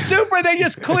did the Super. They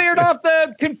just cleared off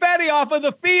the confetti off of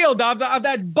the field of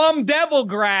that bum devil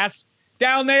grass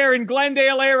down there in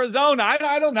Glendale, Arizona.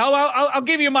 I don't know. I'll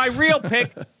give you my real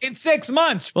pick in 6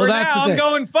 months. For now, I'm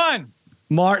going fun.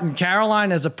 Martin,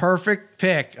 Carolina is a perfect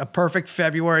pick, a perfect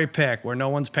February pick where no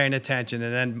one's paying attention,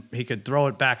 and then he could throw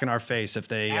it back in our face if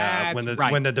they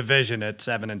win the division at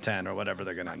 7-10 or whatever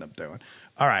they're going to end up doing.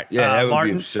 All right. Yeah, that would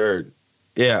Martin? be absurd.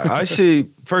 Yeah, I see.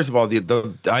 First of all,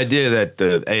 the idea that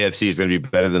the AFC is going to be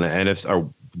better than the NFC or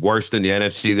worse than the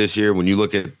NFC this year, when you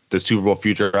look at the Super Bowl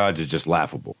future odds, is just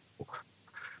laughable.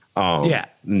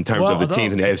 In terms of the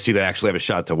teams in the AFC that actually have a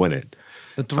shot to win it.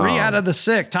 The three out of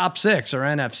the top six are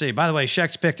NFC. By the way,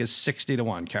 Sheck's pick is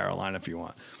 60-1, Carolina, if you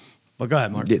want. But go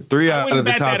ahead, Mark. Yeah, three out of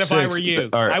the top six. If I were you.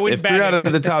 If 3 out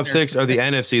of the top 6 are the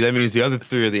NFC, that means the other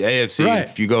 3 are the AFC. Right.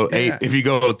 If you go if you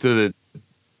go to the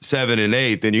 7 and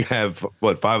 8, then you have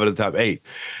 5 out of the top 8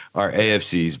 are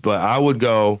AFCs. But I would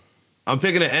go. I'm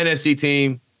picking an NFC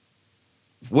team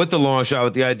with the long shot,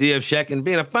 with the idea of Sheck and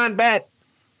being a fun bet.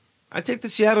 I take the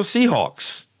Seattle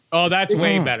Seahawks. Oh, that's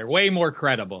way better, way more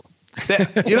credible.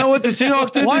 You know what the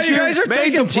Seahawks did this year? Why you guys are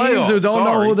taking teams who don't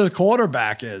know who the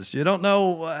quarterback is? You don't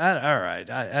know. All right.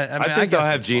 I think they'll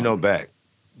have Geno back.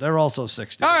 They're also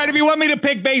 60. All right, if you want me to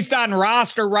pick based on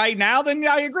roster right now, then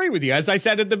I agree with you. As I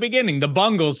said at the beginning, the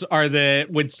Bungles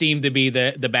would seem to be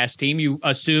the best team. You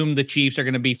assume the Chiefs are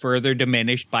going to be further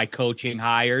diminished by coaching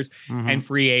hires and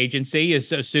free agency.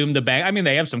 Assume the bank. I mean,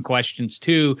 they have some questions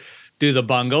too. Do the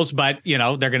Bungles, but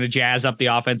they're going to jazz up the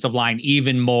offensive line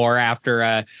even more after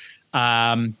an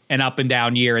up and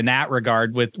down year in that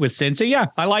regard with Cincy. Yeah,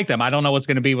 I like them. I don't know what's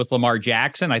going to be with Lamar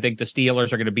Jackson. I think the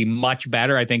Steelers are going to be much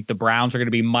better. I think the Browns are going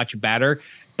to be much better.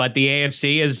 But the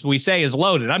AFC, as we say, is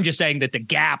loaded. I'm just saying that the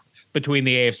gap between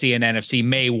the AFC and NFC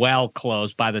may well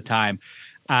close by the time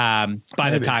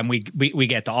the time we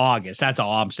get to August. That's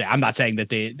all I'm saying. I'm not saying that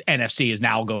the NFC is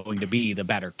now going to be the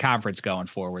better conference going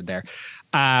forward there.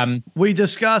 We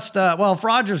discussed, if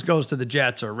Rodgers goes to the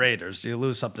Jets or Raiders, you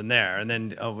lose something there. And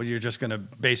then you're just going to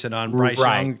base it on Bryce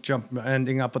Young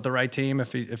ending up with the right team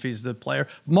if he's the player.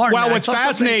 Martin, what's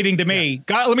fascinating to me,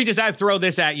 let me just throw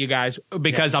this at you guys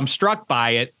because I'm struck by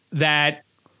it, that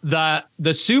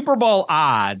the Super Bowl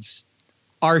odds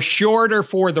are shorter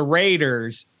for the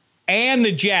Raiders and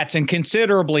the Jets, and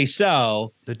considerably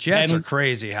so. The Jets are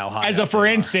crazy how high. For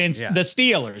instance, the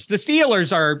Steelers. The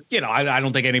Steelers are, I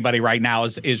don't think anybody right now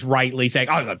is rightly saying,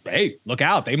 oh, hey, look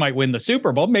out, they might win the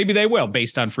Super Bowl. Maybe they will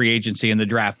based on free agency in the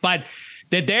draft. But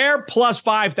that they're plus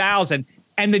 5,000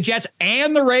 and the Jets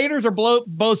and the Raiders are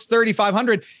both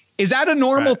 3,500. Is that a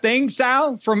normal thing,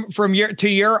 Sal, from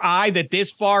your eye, that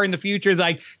this far in the future,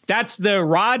 like that's the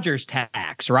Rodgers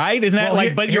tax, right? Isn't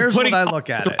that but you're putting I look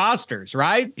at the rosters,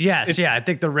 right? Yes. I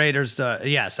think the Raiders,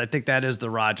 yes, I think that is the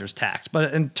Rodgers tax.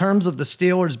 But in terms of the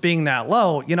Steelers being that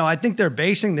low, I think they're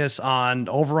basing this on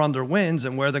over-under wins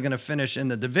and where they're going to finish in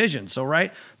the division. So,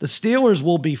 right, the Steelers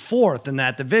will be 4th in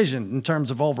that division in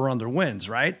terms of over-under wins,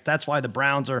 right? That's why the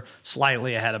Browns are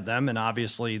slightly ahead of them and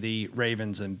obviously the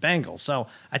Ravens and Bengals. So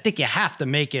I think you have to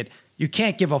make it. You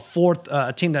can't give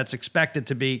a team that's expected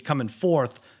to be coming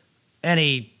 4th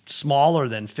any smaller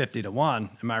than 50-1.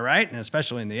 Am I right? And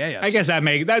especially in the AFC. I guess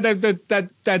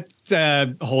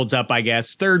that holds up. I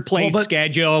guess 3rd place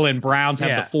schedule and Browns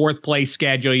have the 4th place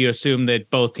schedule. You assume that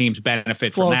both teams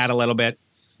benefit from that a little bit.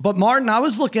 But Martin, I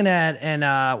was looking at,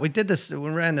 and we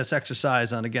ran this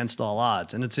exercise on Against All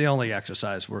Odds, and it's the only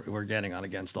exercise we're getting on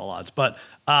Against All Odds. But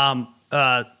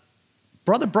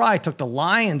Brother Bry took the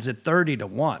Lions at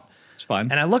 30-1. It's fun.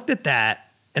 And I looked at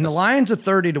that, and the Lions are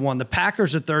 30-1. The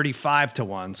Packers are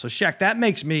 35-1. So, Sheck, that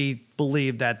makes me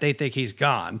believe that they think he's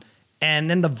gone. And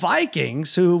then the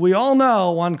Vikings, who we all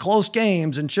know won close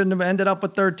games and shouldn't have ended up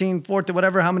with 13, 14,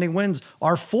 whatever, how many wins,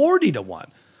 are 40-1.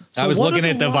 So I was looking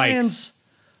at the Lions.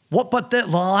 But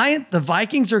the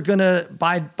Vikings are going to,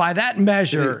 by that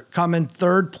measure, come in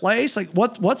 3rd place? Like,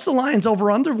 what's the Lions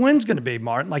over-under wins going to be,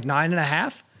 Martin? Like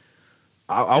 9.5?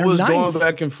 I was going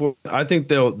back and forth. I think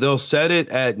they'll set it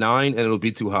at 9 and it'll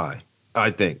be too high. I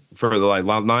think for the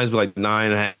lines be like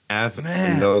 9.5.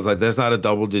 And I was like, that's not a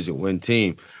double-digit win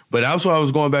team. But also I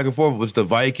was going back and forth with the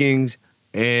Vikings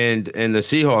and the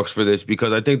Seahawks for this,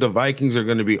 because I think the Vikings are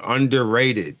going to be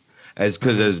underrated as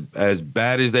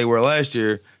bad as they were last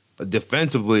year.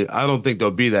 Defensively, I don't think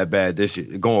they'll be that bad this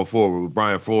year going forward with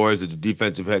Brian Flores as a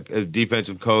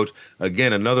defensive coach.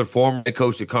 Again, another former head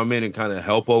coach to come in and kind of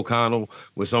help O'Connell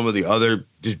with some of the other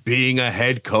just being a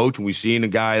head coach. And we've seen a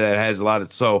guy that has a lot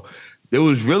of so. It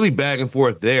was really back and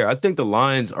forth there. I think the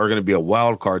Lions are going to be a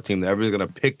wild card team that everyone's going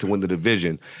to pick to win the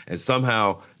division, and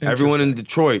somehow everyone in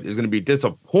Detroit is going to be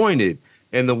disappointed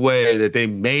in the way that they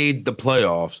made the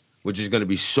playoffs, which is going to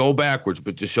be so backwards,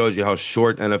 but just shows you how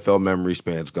short NFL memory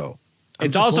spans go.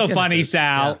 It's also funny,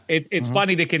 Sal. Yeah. It's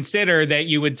funny to consider that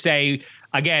you would say,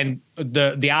 again,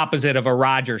 the opposite of a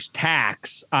Rodgers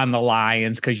tax on the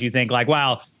Lions, because you think like,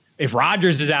 well, if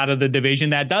Rodgers is out of the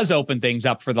division, that does open things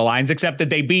up for the Lions, except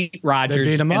that they beat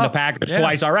Rodgers and the Packers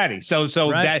twice already. So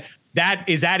right. that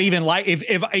is that even like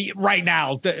if right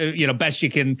now, best you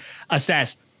can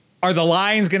assess, are the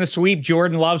Lions going to sweep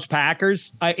Jordan Love's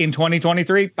Packers in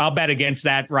 2023? I'll bet against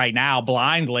that right now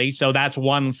blindly. So that's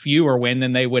one fewer win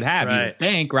than they would have, you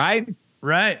think, right?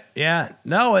 Right. Yeah.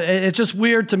 No, it's just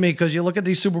weird to me because you look at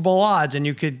these Super Bowl odds and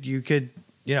you could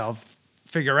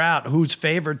figure out who's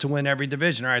favored to win every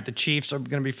division. All right, the Chiefs are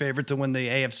going to be favored to win the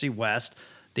AFC West,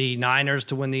 the Niners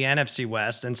to win the NFC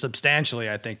West, and substantially,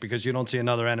 I think, because you don't see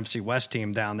another NFC West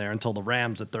team down there until the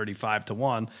Rams at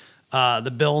 35-1.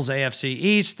 The Bills AFC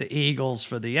East, the Eagles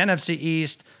for the NFC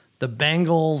East, the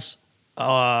Bengals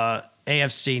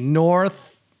AFC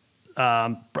North,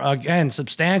 again,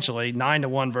 substantially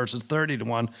 9-1 versus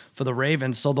 30-1 for the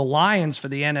Ravens. So the Lions for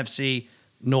the NFC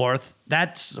North,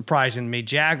 that's surprising to me.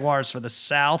 Jaguars for the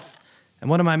South. And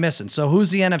what am I missing? So who's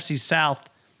the NFC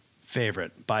South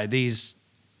favorite by these?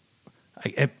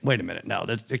 Wait a minute. No,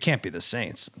 it can't be the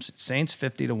Saints. Saints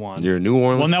 50-1. You're New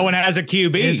Orleans. Well, no one has a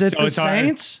QB. Is it the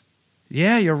Saints?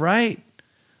 Yeah, you're right.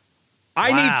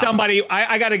 I need somebody.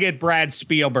 I got to get Brad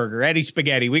Spielberger, Eddie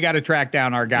Spaghetti. We got to track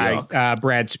down our guy,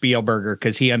 Brad Spielberger,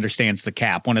 because he understands the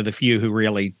cap. One of the few who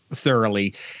really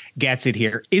thoroughly gets it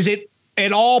here. Is it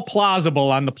at all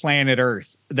plausible on the planet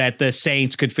Earth that the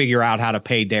Saints could figure out how to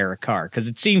pay Derek Carr? Because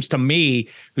it seems to me,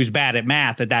 who's bad at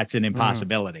math, that that's an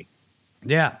impossibility.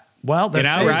 Yeah. Well,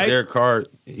 right? Derek Carr,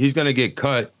 he's going to get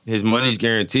cut. His money's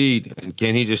guaranteed. And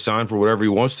can he just sign for whatever he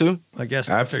wants to? I guess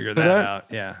I'll figure that out.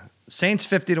 Yeah. Saints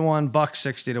 50-1, Bucks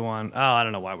 60-1. Oh, I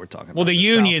don't know why we're talking about the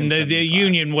Union, the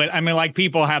Union would, I mean, like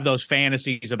people have those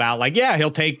fantasies about like, yeah,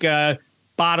 he'll take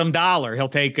bottom dollar. He'll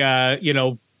take,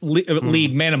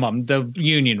 league minimum. The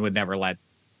Union would never let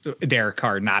Derek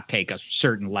Carr not take a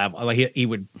certain level. Like he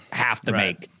would have to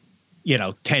make,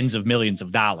 tens of millions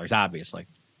of dollars, obviously.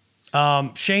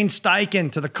 Shane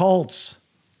Steichen to the Colts,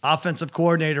 offensive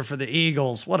coordinator for the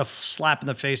Eagles. What a slap in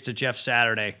the face to Jeff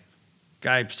Saturday.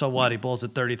 Guy, so what? He blows a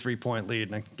 33-point lead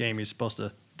in a game he's supposed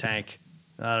to tank.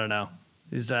 I don't know.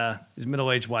 These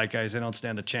middle-aged white guys, they don't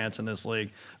stand a chance in this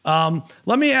league.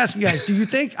 Let me ask you guys, do you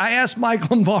think, I asked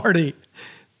Mike Lombardi,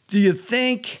 do you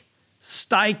think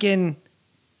Steichen,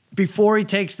 before he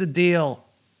takes the deal,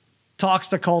 talks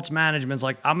to Colts management, is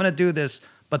like, I'm going to do this,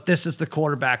 but this is the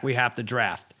quarterback we have to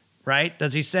draft, right?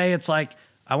 Does he say it's like,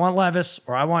 I want Levis,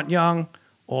 or I want Young,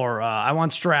 or I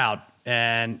want Stroud,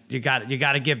 and you got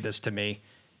to give this to me?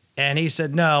 And he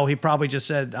said no. He probably just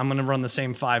said, I'm going to run the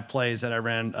same 5 plays that I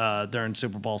ran during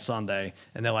Super Bowl Sunday.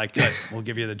 And they're like, good, we'll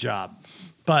give you the job.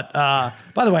 But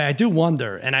by the way, I do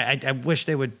wonder, and I wish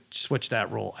they would switch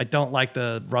that rule. I don't like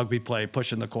the rugby play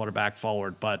pushing the quarterback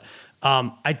forward. But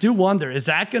I do wonder, is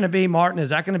that going to be, Martin,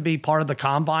 is that going to be part of the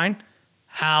combine?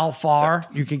 How far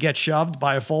you can get shoved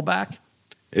by a fullback?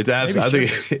 It's absolutely. I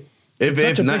think if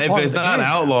it's not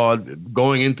outlawed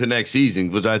going into next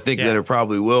season, which I think that it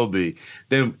probably will be,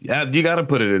 then you got to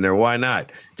put it in there. Why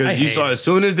not? Because you saw as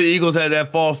soon as the Eagles had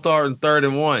that false start in 3rd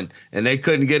and 1, and they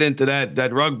couldn't get into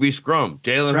that rugby scrum,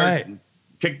 Jalen Hurts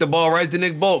kicked the ball right to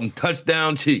Nick Bolton,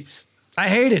 touchdown Chiefs. I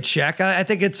hate it, Shaq. I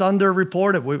think it's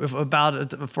underreported about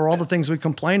it for all the things we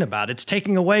complain about. It's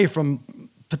taking away from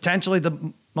potentially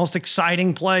the most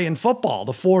exciting play in football,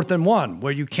 the 4th and 1,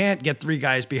 where you can't get 3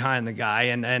 guys behind the guy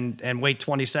and wait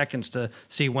 20 seconds to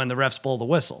see when the refs blow the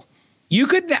whistle. You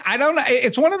could, I don't know.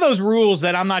 It's one of those rules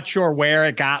that I'm not sure where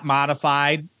it got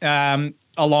modified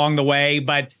along the way,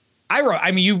 but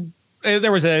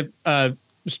there was a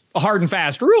hard and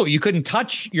fast rule. You couldn't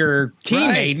touch your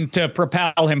teammate to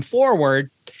propel him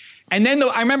forward. And then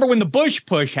I remember when the Bush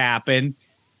push happened,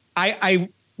 I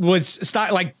was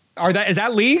Is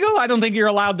that legal? I don't think you're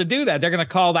allowed to do that. They're going to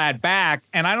call that back.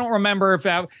 And I don't remember if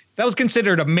that was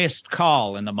considered a missed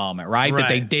call in the moment, right? That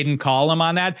they didn't call him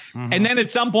on that. Mm-hmm. And then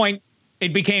at some point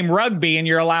it became rugby and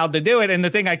you're allowed to do it. And the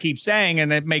thing I keep saying,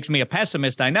 and it makes me a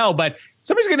pessimist, I know, but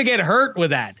somebody's going to get hurt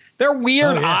with that. They're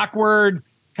weird, awkward,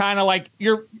 kind of like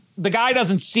the guy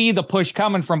doesn't see the push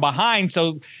coming from behind.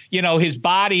 So, his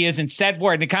body isn't set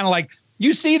for it. And it kind of like,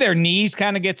 you see their knees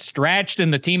kind of get stretched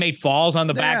and the teammate falls on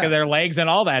the back of their legs and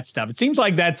all that stuff. It seems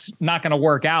like that's not going to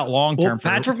work out long term. Well,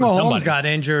 Patrick Mahomes got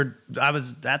injured. I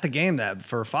was at the game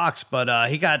for Fox, but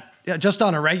he got just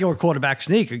on a regular quarterback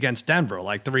sneak against Denver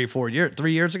like 3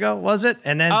 years ago, was it?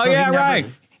 And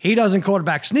then he doesn't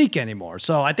quarterback sneak anymore.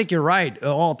 So I think you're right.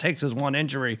 All it takes is one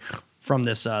injury from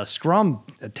this scrum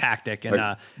tactic.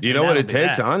 And do you know what it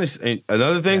takes? Honestly,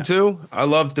 another thing too, I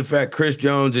love the fact Chris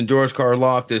Jones and George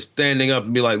Karlaftis standing up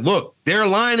and be like, look, they're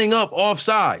lining up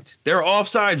offsides. They're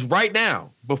offsides right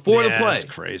now before the play. It's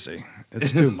crazy.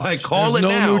 It's too much. Like, call There's it no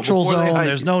now. Neutral zone.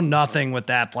 There's no nothing with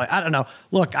that play. I don't know.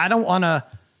 Look, I don't want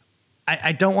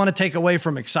to take away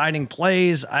from exciting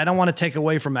plays. I don't want to take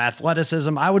away from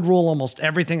athleticism. I would rule almost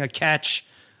everything a catch.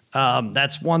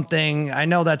 That's one thing. I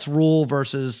know that's rule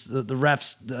versus the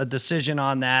ref's decision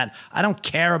on that. I don't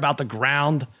care about the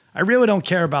ground. I really don't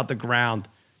care about the ground.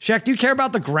 Shaq, do you care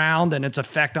about the ground and its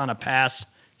effect on a pass?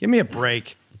 Give me a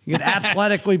break. You can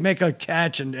athletically make a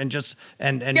catch and get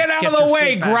out of the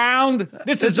way, ground.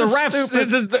 This is the refs.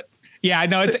 This is the. Yeah, I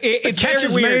know. The catch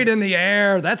is made in the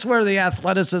air. That's where the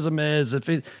athleticism is. If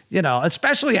it,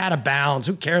 especially out of bounds,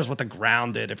 who cares what the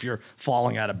ground did if you're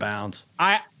falling out of bounds?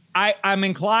 I'm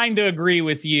inclined to agree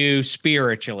with you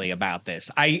spiritually about this.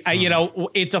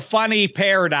 It's a funny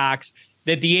paradox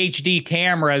that the HD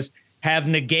cameras have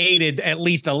negated at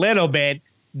least a little bit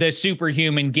the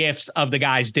superhuman gifts of the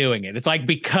guys doing it. It's like,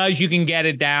 because you can get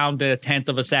it down to a tenth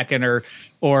of a second or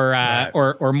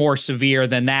more severe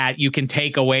than that, you can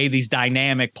take away these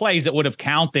dynamic plays that would have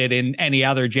counted in any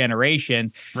other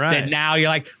generation. Right. That now you're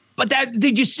like, but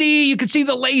did you see? You could see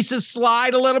the laces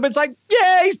slide a little bit. It's like,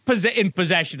 yeah, he's in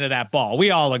possession of that ball.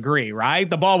 We all agree, right?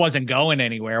 The ball wasn't going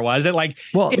anywhere, was it? Like,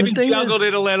 if he juggled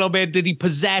it a little bit, did he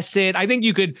possess it? I think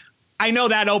you could. I know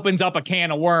that opens up a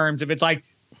can of worms. If it's like,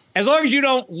 as long as you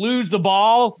don't lose the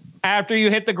ball after you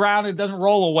hit the ground, it doesn't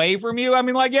roll away from you. I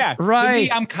mean, like, yeah, right.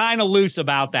 I'm kind of loose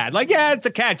about that. Like, yeah, it's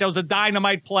a catch. That was a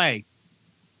dynamite play.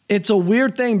 It's a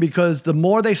weird thing because the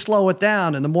more they slow it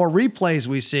down and the more replays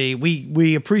we see,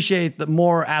 we appreciate the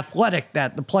more athletic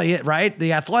that the play is, right?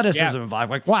 The athleticism involved.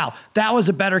 Like, wow, that was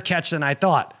a better catch than I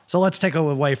thought. So let's take it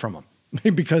away from him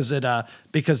because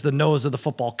the nose of the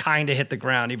football kind of hit the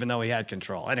ground, even though he had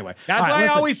control. Anyway, that's why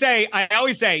I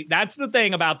always say that's the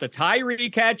thing about the Tyree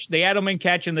catch, the Edelman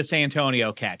catch, and the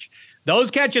Santonio catch.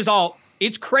 Those catches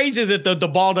it's crazy that the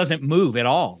ball doesn't move at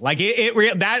all. Like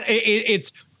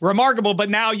it's remarkable, but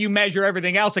now you measure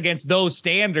everything else against those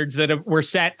standards that were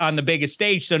set on the biggest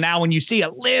stage. So now when you see a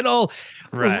little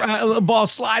ball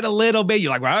slide a little bit,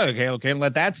 you're like, well, okay,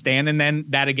 let that stand. And then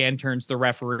that again turns the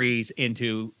referees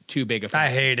into too big a fan. I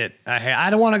hate it.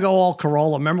 I don't want to go all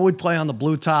Corolla. Remember we'd play on the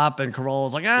blue top and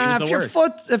Corolla's like,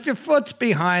 if your foot's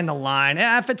behind the line,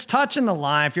 if it's touching the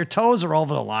line, if your toes are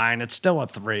over the line, it's still a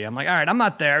 3. I'm like, all right, I'm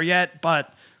not there yet,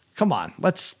 but come on,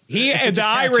 the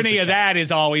irony of that is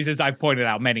always, as I've pointed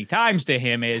out many times to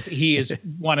him, is he is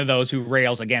one of those who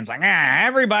rails against like,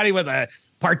 everybody with a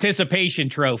participation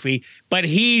trophy, but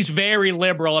he's very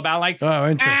liberal about like,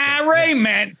 Ray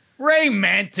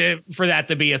meant for that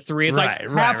to be a 3. It's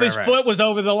half his foot was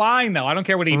over the line though. I don't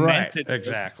care what he meant to do.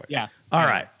 Exactly. Yeah. All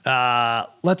right.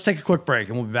 Let's take a quick break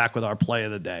and we'll be back with our play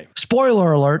of the day.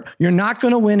 Spoiler alert, you're not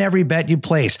going to win every bet you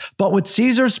place, but with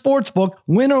Caesars Sportsbook,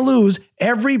 win or lose,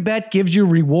 every bet gives you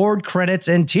reward credits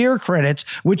and tier credits,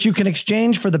 which you can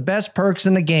exchange for the best perks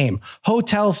in the game.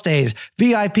 Hotel stays,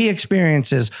 VIP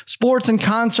experiences, sports and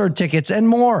concert tickets, and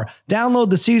more. Download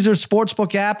the Caesars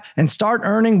Sportsbook app and start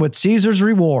earning with Caesars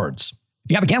Rewards. If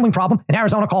you have a gambling problem in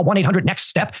Arizona, call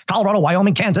 1-800-NEXT-STEP. Colorado,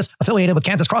 Wyoming, Kansas, affiliated with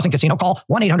Kansas Crossing Casino, call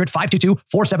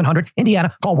 1-800-522-4700.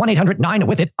 Indiana, call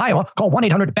 1-800-9-WITH-IT. Iowa, call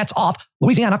 1-800-BETS-OFF.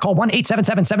 Louisiana, call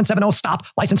 1-877-770-STOP.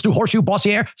 Licensed through Horseshoe,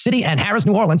 Bossier City, and Harrah's,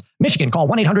 New Orleans. Michigan, call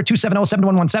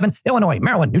 1-800-270-7117. Illinois,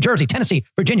 Maryland, New Jersey, Tennessee,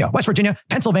 Virginia, West Virginia,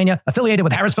 Pennsylvania, affiliated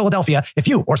with Harrah's, Philadelphia. If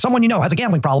you or someone you know has a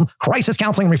gambling problem, crisis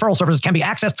counseling and referral services can be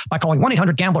accessed by calling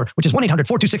 1-800-GAMBLER, which is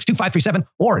 1-800-426-2537,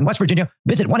 or in West Virginia,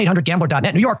 visit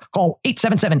 1-800-GAMBLER.net. New York, call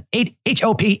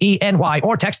 877-8-HOPENY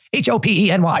or text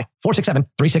HOPENY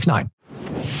 467-369.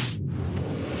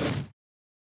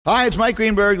 Hi, it's Mike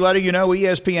Greenberg letting you know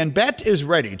ESPN Bet is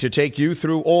ready to take you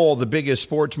through all the biggest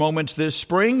sports moments this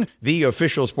spring. The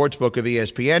official sportsbook of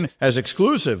ESPN has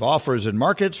exclusive offers and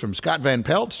markets from Scott Van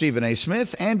Pelt, Stephen A.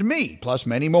 Smith, and me, plus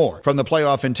many more. From the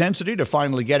playoff intensity to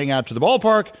finally getting out to the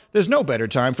ballpark, there's no better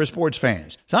time for sports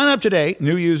fans. Sign up today.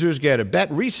 New users get a bet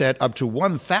reset up to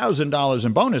 $1,000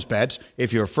 in bonus bets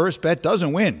if your first bet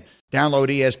doesn't win. Download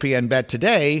ESPN Bet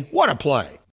today. What a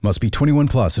play. Must be 21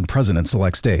 plus and present in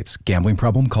select states. Gambling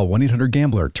problem? Call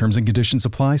 1-800-GAMBLER. Terms and conditions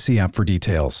apply. See app for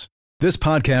details. This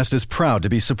podcast is proud to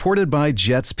be supported by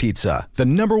Jets Pizza, the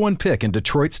 #1 pick in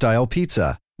Detroit-style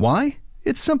pizza. Why?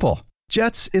 It's simple.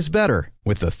 Jets is better.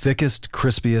 With the thickest,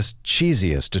 crispiest,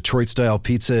 cheesiest Detroit-style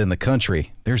pizza in the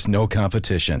country, there's no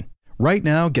competition. Right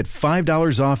now, get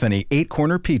 $5 off any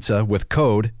 8-corner pizza with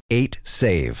code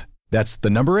 8SAVE. That's the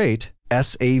number 8,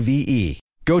 S-A-V-E.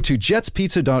 Go to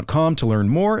jetspizza.com to learn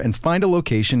more and find a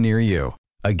location near you.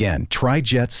 Again, try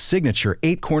Jet's signature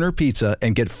 8-corner pizza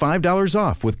and get $5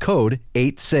 off with code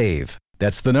 8SAVE.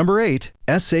 That's the number 8,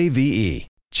 S-A-V-E.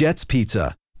 Jet's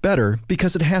Pizza. Better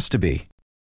because it has to be.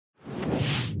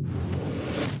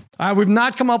 All right, we've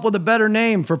not come up with a better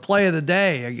name for play of the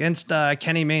day against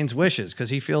Kenny Mayne's wishes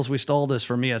because he feels we stole this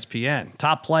from ESPN.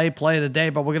 Top play of the day,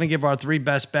 but we're going to give our 3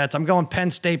 best bets. I'm going Penn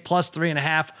State plus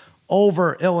 3.5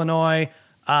 over Illinois.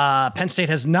 Penn State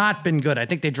has not been good. I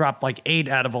think they dropped like 8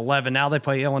 out of 11. Now they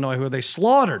play Illinois, who they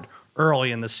slaughtered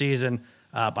early in the season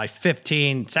by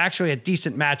 15. It's actually a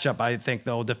decent matchup, I think,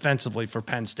 though, defensively for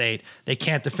Penn State. They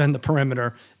can't defend the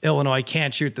perimeter. Illinois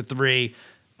can't shoot the 3.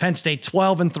 Penn State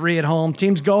 12-3 at home.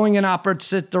 Teams going in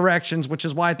opposite directions, which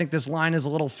is why I think this line is a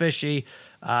little fishy.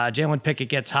 Jalen Pickett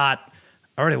gets hot.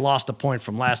 Already lost a point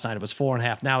from last night. It was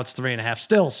 4.5. Now it's 3.5.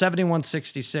 Still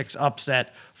 71-66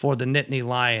 upset for the Nittany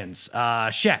Lions.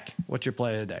 Sheck, what's your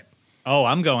play of the day? Oh,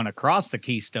 I'm going across the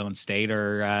Keystone State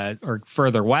or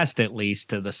further west, at least,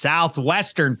 to the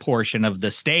southwestern portion of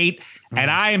the state.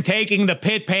 And I am taking the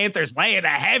Pitt Panthers laying a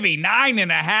heavy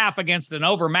 9.5 against an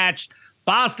overmatched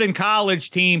Boston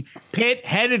College team. Pitt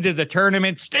headed to the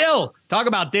tournament. Still, talk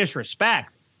about disrespect.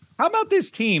 How about this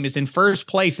team is in first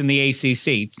place in the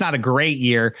ACC? It's not a great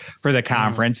year for the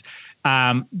conference.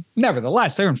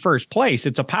 Nevertheless, they're in first place.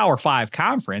 It's a Power 5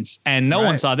 conference, and no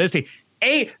one saw this team.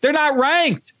 8, they're not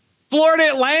ranked. Florida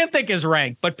Atlantic is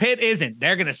ranked, but Pitt isn't.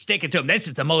 They're going to stick it to them. This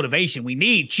is the motivation we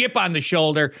need. Chip on the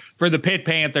shoulder for the Pitt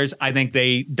Panthers. I think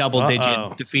they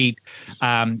double-digit defeat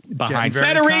behind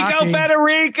Federico.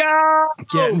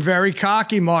 Getting very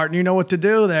cocky, Martin. You know what to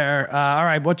do there. All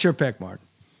right, what's your pick, Martin?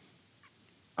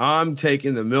 I'm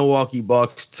taking the Milwaukee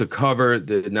Bucks to cover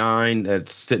the 9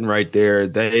 that's sitting right there.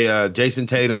 They Jason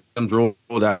Tatum's ruled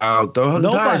out. The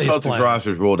entire Celtics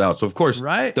roster's ruled out. So, of course,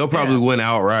 they'll probably win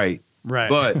outright. Right.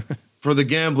 But for the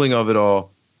gambling of it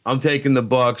all, I'm taking the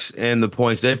Bucks and the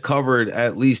points. They've covered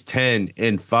at least 10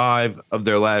 in 5 of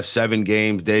their last 7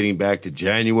 games dating back to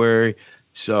January.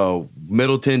 So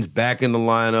Middleton's back in the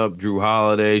lineup. Drew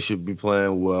Holiday should be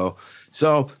playing well.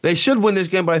 So they should win this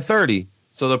game by 30.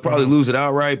 So they'll probably lose it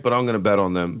outright, but I'm going to bet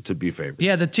on them to be favored.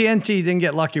 Yeah, the TNT didn't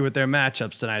get lucky with their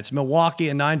matchups tonight. It's Milwaukee,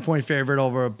 a 9-point favorite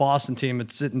over a Boston team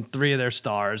that's sitting 3 of their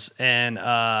stars. And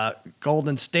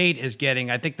Golden State is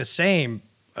getting, I think, the same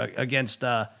against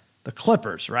the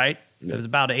Clippers, right? It was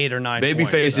about 8 or 9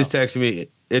 points. Babyface is texting me.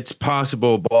 It's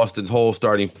possible Boston's whole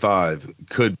starting 5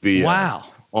 could be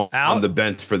on the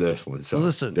bench for this one. So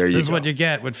listen, there you this is go. what you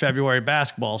get with February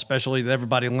basketball, especially with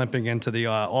everybody limping into the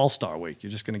All-Star week.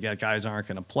 You're just going to get guys aren't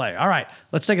going to play. All right,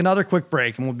 let's take another quick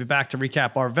break, and we'll be back to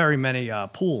recap our very many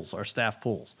pools, our staff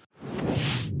pools.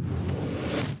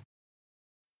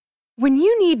 When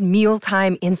you need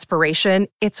mealtime inspiration,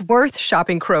 it's worth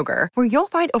shopping Kroger, where you'll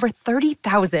find over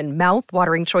 30,000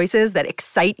 mouth-watering choices that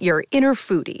excite your inner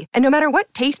foodie. And no matter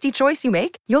what tasty choice you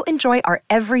make, you'll enjoy our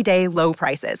everyday low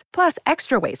prices, plus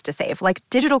extra ways to save, like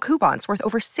digital coupons worth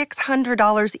over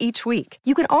 $600 each week.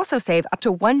 You can also save up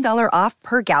to $1 off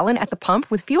per gallon at the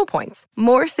pump with fuel points.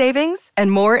 More savings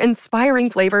and more inspiring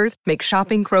flavors make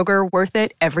shopping Kroger worth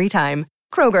it every time.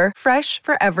 Kroger, fresh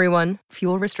for everyone.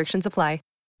 Fuel restrictions apply.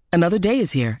 Another day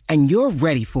is here, and you're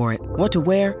ready for it. What to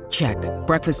wear? Check.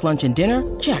 Breakfast, lunch, and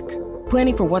dinner? Check.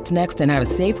 Planning for what's next and how to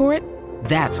save for it?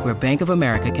 That's where Bank of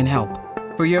America can help.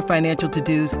 For your financial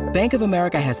to-dos, Bank of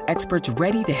America has experts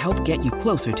ready to help get you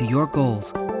closer to your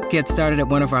goals. Get started at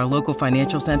one of our local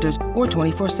financial centers or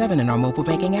 24/7 in our mobile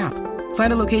banking app.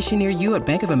 Find a location near you at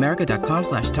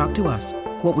bankofamerica.com/talktous.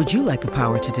 What would you like the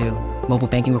power to do? Mobile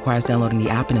banking requires downloading the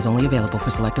app and is only available for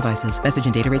select devices. Message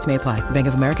and data rates may apply. Bank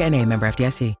of America NA, member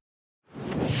FDIC.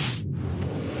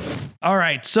 All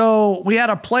right, so we had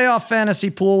a playoff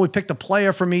fantasy pool. We picked a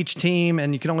player from each team,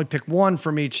 and you can only pick one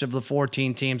from each of the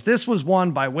 14 teams. This was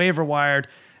won by Waiver Wired,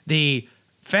 the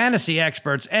fantasy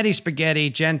experts, Eddie Spaghetti,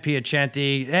 Jen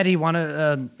Piacenti. Eddie, want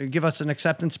to give us an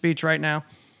acceptance speech right now?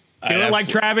 Do it like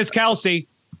Travis Kelce.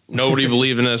 Nobody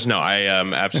believed in us. No, I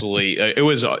absolutely. It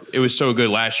was so good.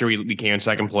 Last year we came in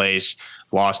second place,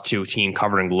 lost to Team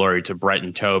Covered in Glory to Brett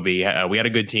and Toby. We had a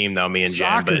good team though, me and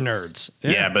Soccer Jen. nerds.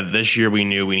 Yeah, but this year we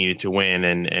knew we needed to win,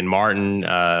 and Martin.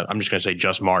 I'm just gonna say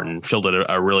just Martin fielded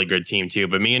a really good team too.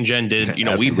 But me and Jen did.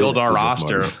 We built our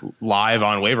roster live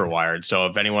on Waiver Wired. So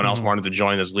if anyone else wanted to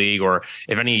join this league, or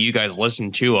if any of you guys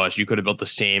listened to us, you could have built the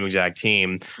same exact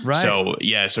team. Right. So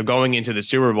yeah. So going into the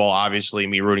Super Bowl, obviously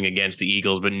me rooting against the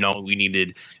Eagles, but no, we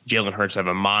needed Jalen Hurts to have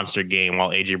a monster game while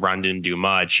AJ Brown didn't do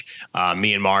much.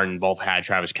 Me and Martin both had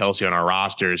Travis Kelce on our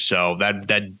rosters, so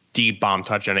that deep bomb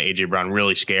touchdown to AJ Brown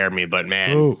really scared me. But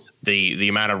man, the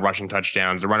amount of rushing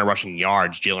touchdowns, the amount of rushing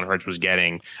yards Jalen Hurts was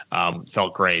getting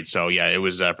felt great. So yeah, it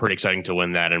was pretty exciting to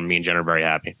win that, and me and Jen are very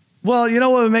happy. Well, you know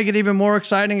what would make it even more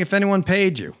exciting if anyone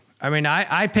paid you. I mean,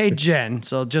 I paid Jen,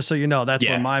 so just so you know, that's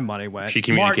where my money went. She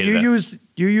communicated Mark,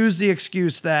 you used the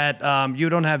excuse that you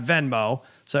don't have Venmo,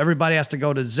 so everybody has to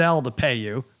go to Zelle to pay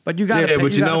you. But you got to. Yeah,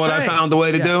 but you know what I found the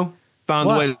way to do? Found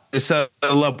What? the way to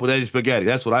settle up with Eddie Spaghetti.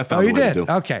 That's what I found. Oh, you the way did? To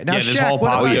do. Okay. Now, this Shaq, whole what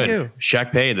pod about good. you?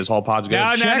 Shaq paid. This whole pod's good. No,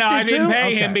 I didn't too?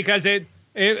 pay him Okay. because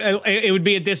it would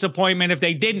be a disappointment if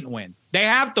they didn't win. They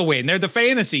have to win. They're the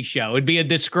fantasy show. It'd be a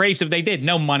disgrace if they did.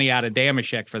 No money out of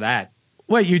Damashek for that.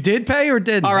 Wait, you did pay or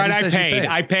didn't? All right, Eddie I says you paid.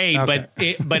 I paid,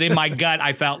 Okay. but in my gut,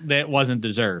 I felt that it wasn't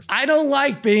deserved. I don't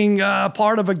like being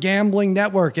part of a gambling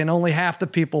network and only half the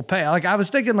people pay. Like I was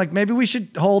thinking, like maybe we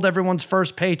should hold everyone's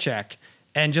first paycheck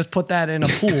and just put that in a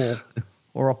pool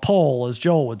or a poll, as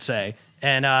Joel would say,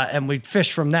 and we'd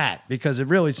fish from that because it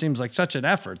really seems like such an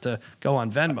effort to go on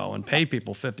Venmo and pay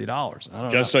people $50. I don't know.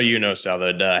 Just so you know, Sal,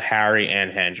 that Harry and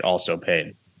Hench also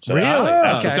paid. So Really?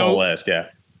 that's Okay. the whole list. Yeah.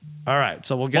 All right,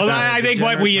 so we'll get. Well, that I think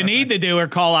what you need to do are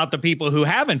call out the people who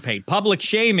haven't paid. Public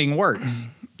shaming works.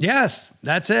 Yes,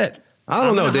 that's it. I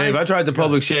don't know, Dave. I tried to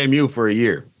public shame you for a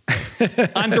year.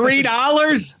 On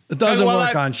 $3? It doesn't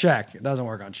work on Shaq. It doesn't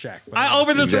work on Shaq.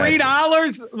 Over the Exactly.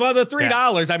 $3? Well, the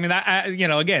 $3. I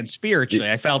mean, again, spiritually,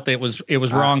 I felt it was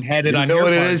wrong-headed You on know your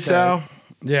what part. it is, Sal?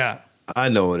 Yeah. I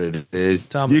know what it is.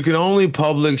 Tell me. You can only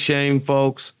public shame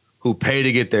folks who pay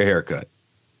to get their hair cut.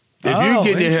 If Oh,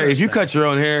 you get your hair, if you interesting. cut your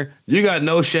own hair, you got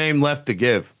no shame left to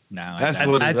give. No, That's I-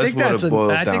 what I think it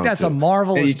boils I think down that's to. a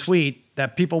marvelous Hey, tweet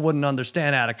that people wouldn't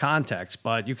understand out of context,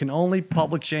 but you can only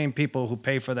public shame people who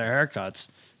pay for their haircuts.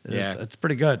 Yeah. It's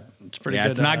pretty good. It's pretty Yeah,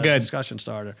 good. it's not good. Discussion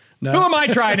starter. Who No, am I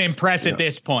trying to impress at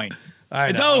this point? I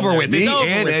It's know. over with. Me It's over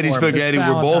and with Eddie for me. Spaghetti It's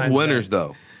were both Valentine's winners, Day.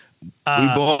 though. We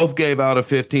both gave out a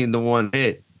 15-1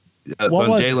 hit What on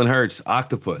was it? Jalen Hurts,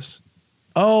 Octopus.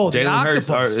 Oh, the Jalen Hurts,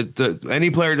 octopus. any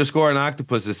player to score an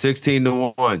Octopus is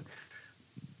 16-1.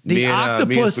 The me and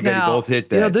octopus Spaghetti now, both hit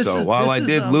that. you know, this so is- while this I is,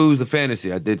 did lose the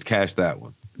fantasy, I did cash that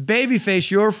one. Babyface,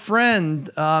 your friend,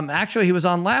 actually, he was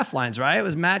on Laugh Lines, right? It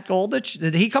was Matt Goldich.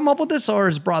 Did he come up with this or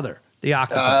his brother, the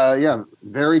octopus? Yeah,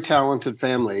 very talented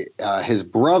family. His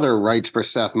brother writes for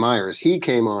Seth Meyers. He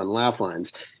came on Laugh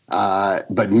Lines.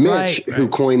 But Mitch, who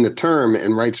coined the term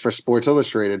and writes for Sports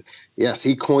Illustrated, yes,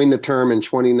 he coined the term in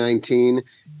 2019.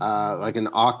 Like an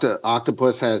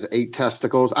octopus has 8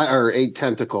 testicles, or 8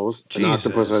 tentacles. Jesus. An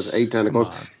octopus has 8 tentacles.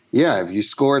 Yeah, if you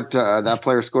scored, that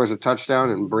player scores a touchdown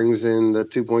and brings in the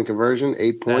 2-point conversion,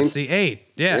 8 points. That's the 8.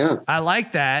 Yeah, I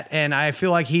like that, and I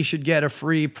feel like he should get a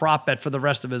free prop bet for the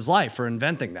rest of his life for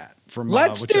inventing that.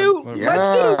 Let's do.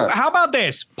 How about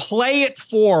this? Play it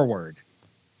forward.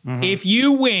 Mm-hmm. If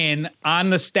you win on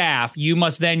the staff, you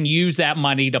must then use that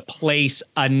money to place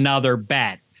another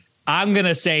bet. I'm going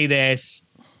to say this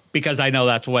because I know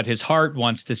that's what his heart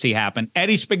wants to see happen.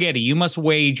 Eddie Spaghetti, you must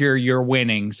wager your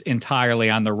winnings entirely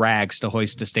on the Rags to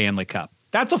hoist the Stanley Cup.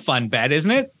 That's a fun bet,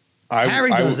 isn't it? Harry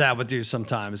does that with you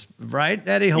sometimes, right,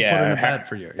 Eddie? He'll put in a bet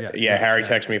for you. Yeah, Harry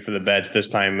texted me for the bets this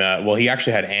time. Well, he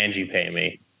actually had Angie pay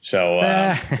me. So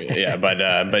yeah, but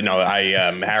no,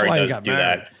 Harry why you does got do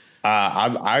married. that.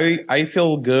 I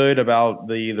feel good about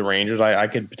the Rangers. I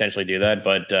could potentially do that,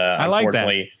 but I like that.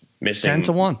 unfortunately missing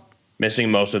 10-1.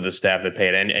 Missing most of the staff that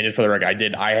paid. And just for the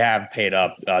record, I have paid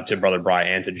up to Brother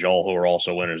Brian and to Joel, who are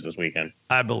also winners this weekend.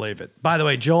 I believe it. By the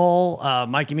way, Joel,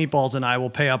 Mikey Meatballs, and I will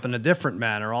pay up in a different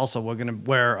manner. Also, we're going to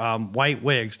wear white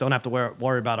wigs. Don't have to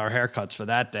worry about our haircuts for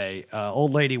that day.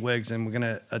 Old lady wigs, and we're going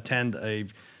to attend a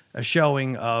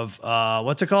showing of,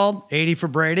 what's it called? 80 for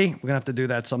Brady. We're going to have to do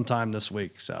that sometime this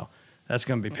week. So that's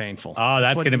going to be painful. Oh,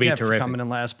 that's what going to you be get for terrific. coming in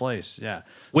last place. Yeah.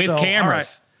 With So, all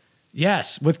cameras. right.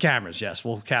 Yes, with cameras. Yes,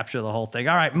 we'll capture the whole thing.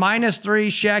 All right, -3,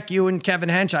 Sheck, you and Kevin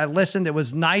Hench. I listened. It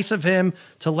was nice of him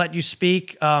to let you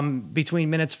speak between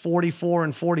minutes 44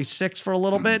 and 46 for a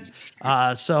little bit.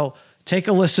 So take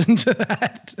a listen to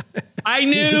that. I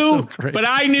knew, but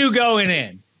I knew going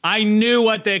in. I knew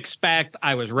what to expect.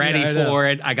 I was ready for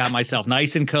it. I got myself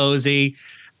nice and cozy.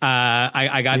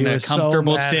 I got in a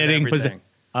comfortable sitting position.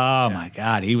 Oh my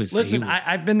God, he was. Listen,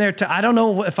 I've been there. I don't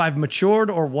know if I've matured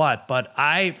or what, but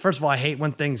first of all, I hate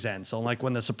when things end. So like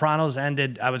when The Sopranos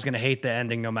ended, I was going to hate the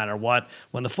ending no matter what.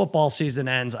 When the football season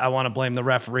ends, I want to blame the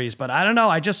referees. But I don't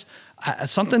know.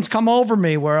 Something's come over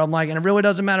me where I'm like, and it really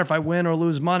doesn't matter if I win or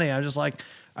lose money. I'm just like,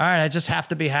 all right, I just have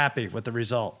to be happy with the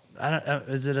result.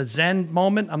 Is it a Zen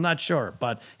moment? I'm not sure,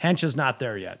 but Hench is not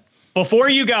there yet. Before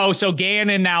you go, so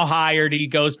Gannon now hired. He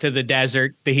goes to the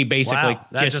desert. He basically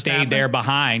just stayed there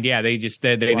behind. Yeah, they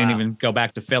didn't even go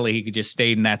back to Philly. He could just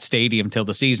stay in that stadium till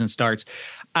the season starts.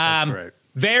 That's great.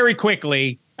 Very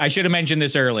quickly, I should have mentioned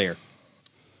this earlier.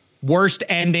 Worst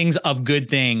endings of good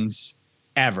things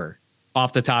ever,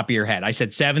 off the top of your head. I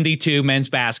said 72 men's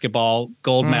basketball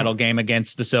gold medal game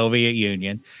against the Soviet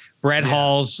Union. Brett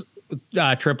Hall's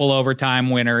triple overtime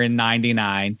winner in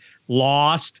 '99.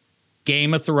 Lost.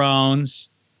 Game of Thrones,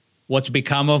 What's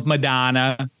Become of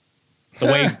Madonna, the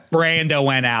way Brando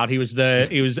went out. He was the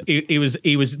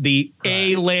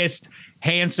A-list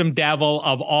handsome devil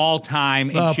of all time.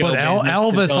 Put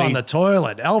Elvis on the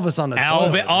toilet. Elvis on the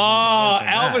toilet.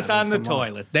 Elvis on the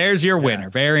toilet. There's your winner.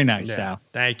 Very nice, Sal.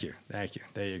 Thank you. There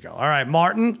you go. All right,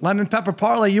 Martin, Lemon Pepper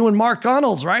Parlay, you and Mark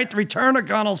Gunnels, right? The return of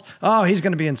Gunnels. Oh, he's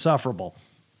going to be insufferable.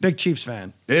 Big Chiefs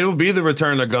fan. It'll be the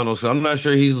return of Gunnels. So I'm not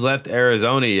sure he's left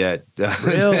Arizona yet.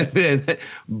 Really?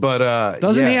 But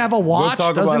doesn't he have a watch?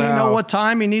 Doesn't he know what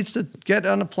time he needs to get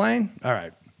on a plane? All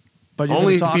right. But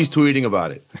only if he's tweeting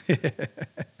about it.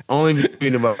 Only if he's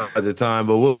tweeting about it at the time.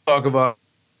 But we'll talk about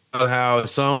how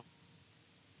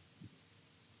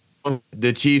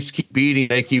the Chiefs keep beating.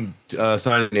 They keep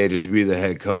signing Nader to be the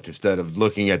head coach instead of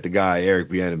looking at the guy, Eric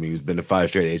Bieniemy, who's been to 5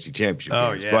 straight AFC championship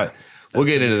games. Yeah. But we'll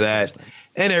get into that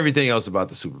and everything else about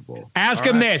the Super Bowl. Ask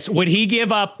him this. Would he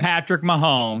give up Patrick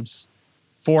Mahomes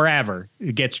forever?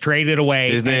 He gets traded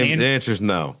away. The answer is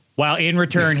no. Well, in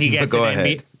return, he gets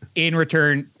in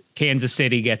return, Kansas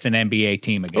City gets an NBA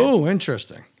team again. Oh,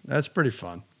 interesting. That's pretty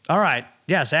fun. All right.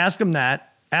 Yes, ask him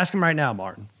that. Ask him right now,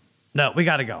 Martin. No, we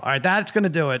got to go. All right, that's going to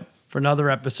do it for another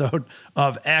episode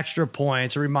of Extra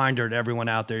Points. A reminder to everyone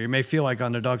out there, you may feel like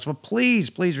underdogs, but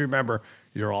please remember,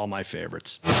 you're all my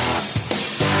favorites.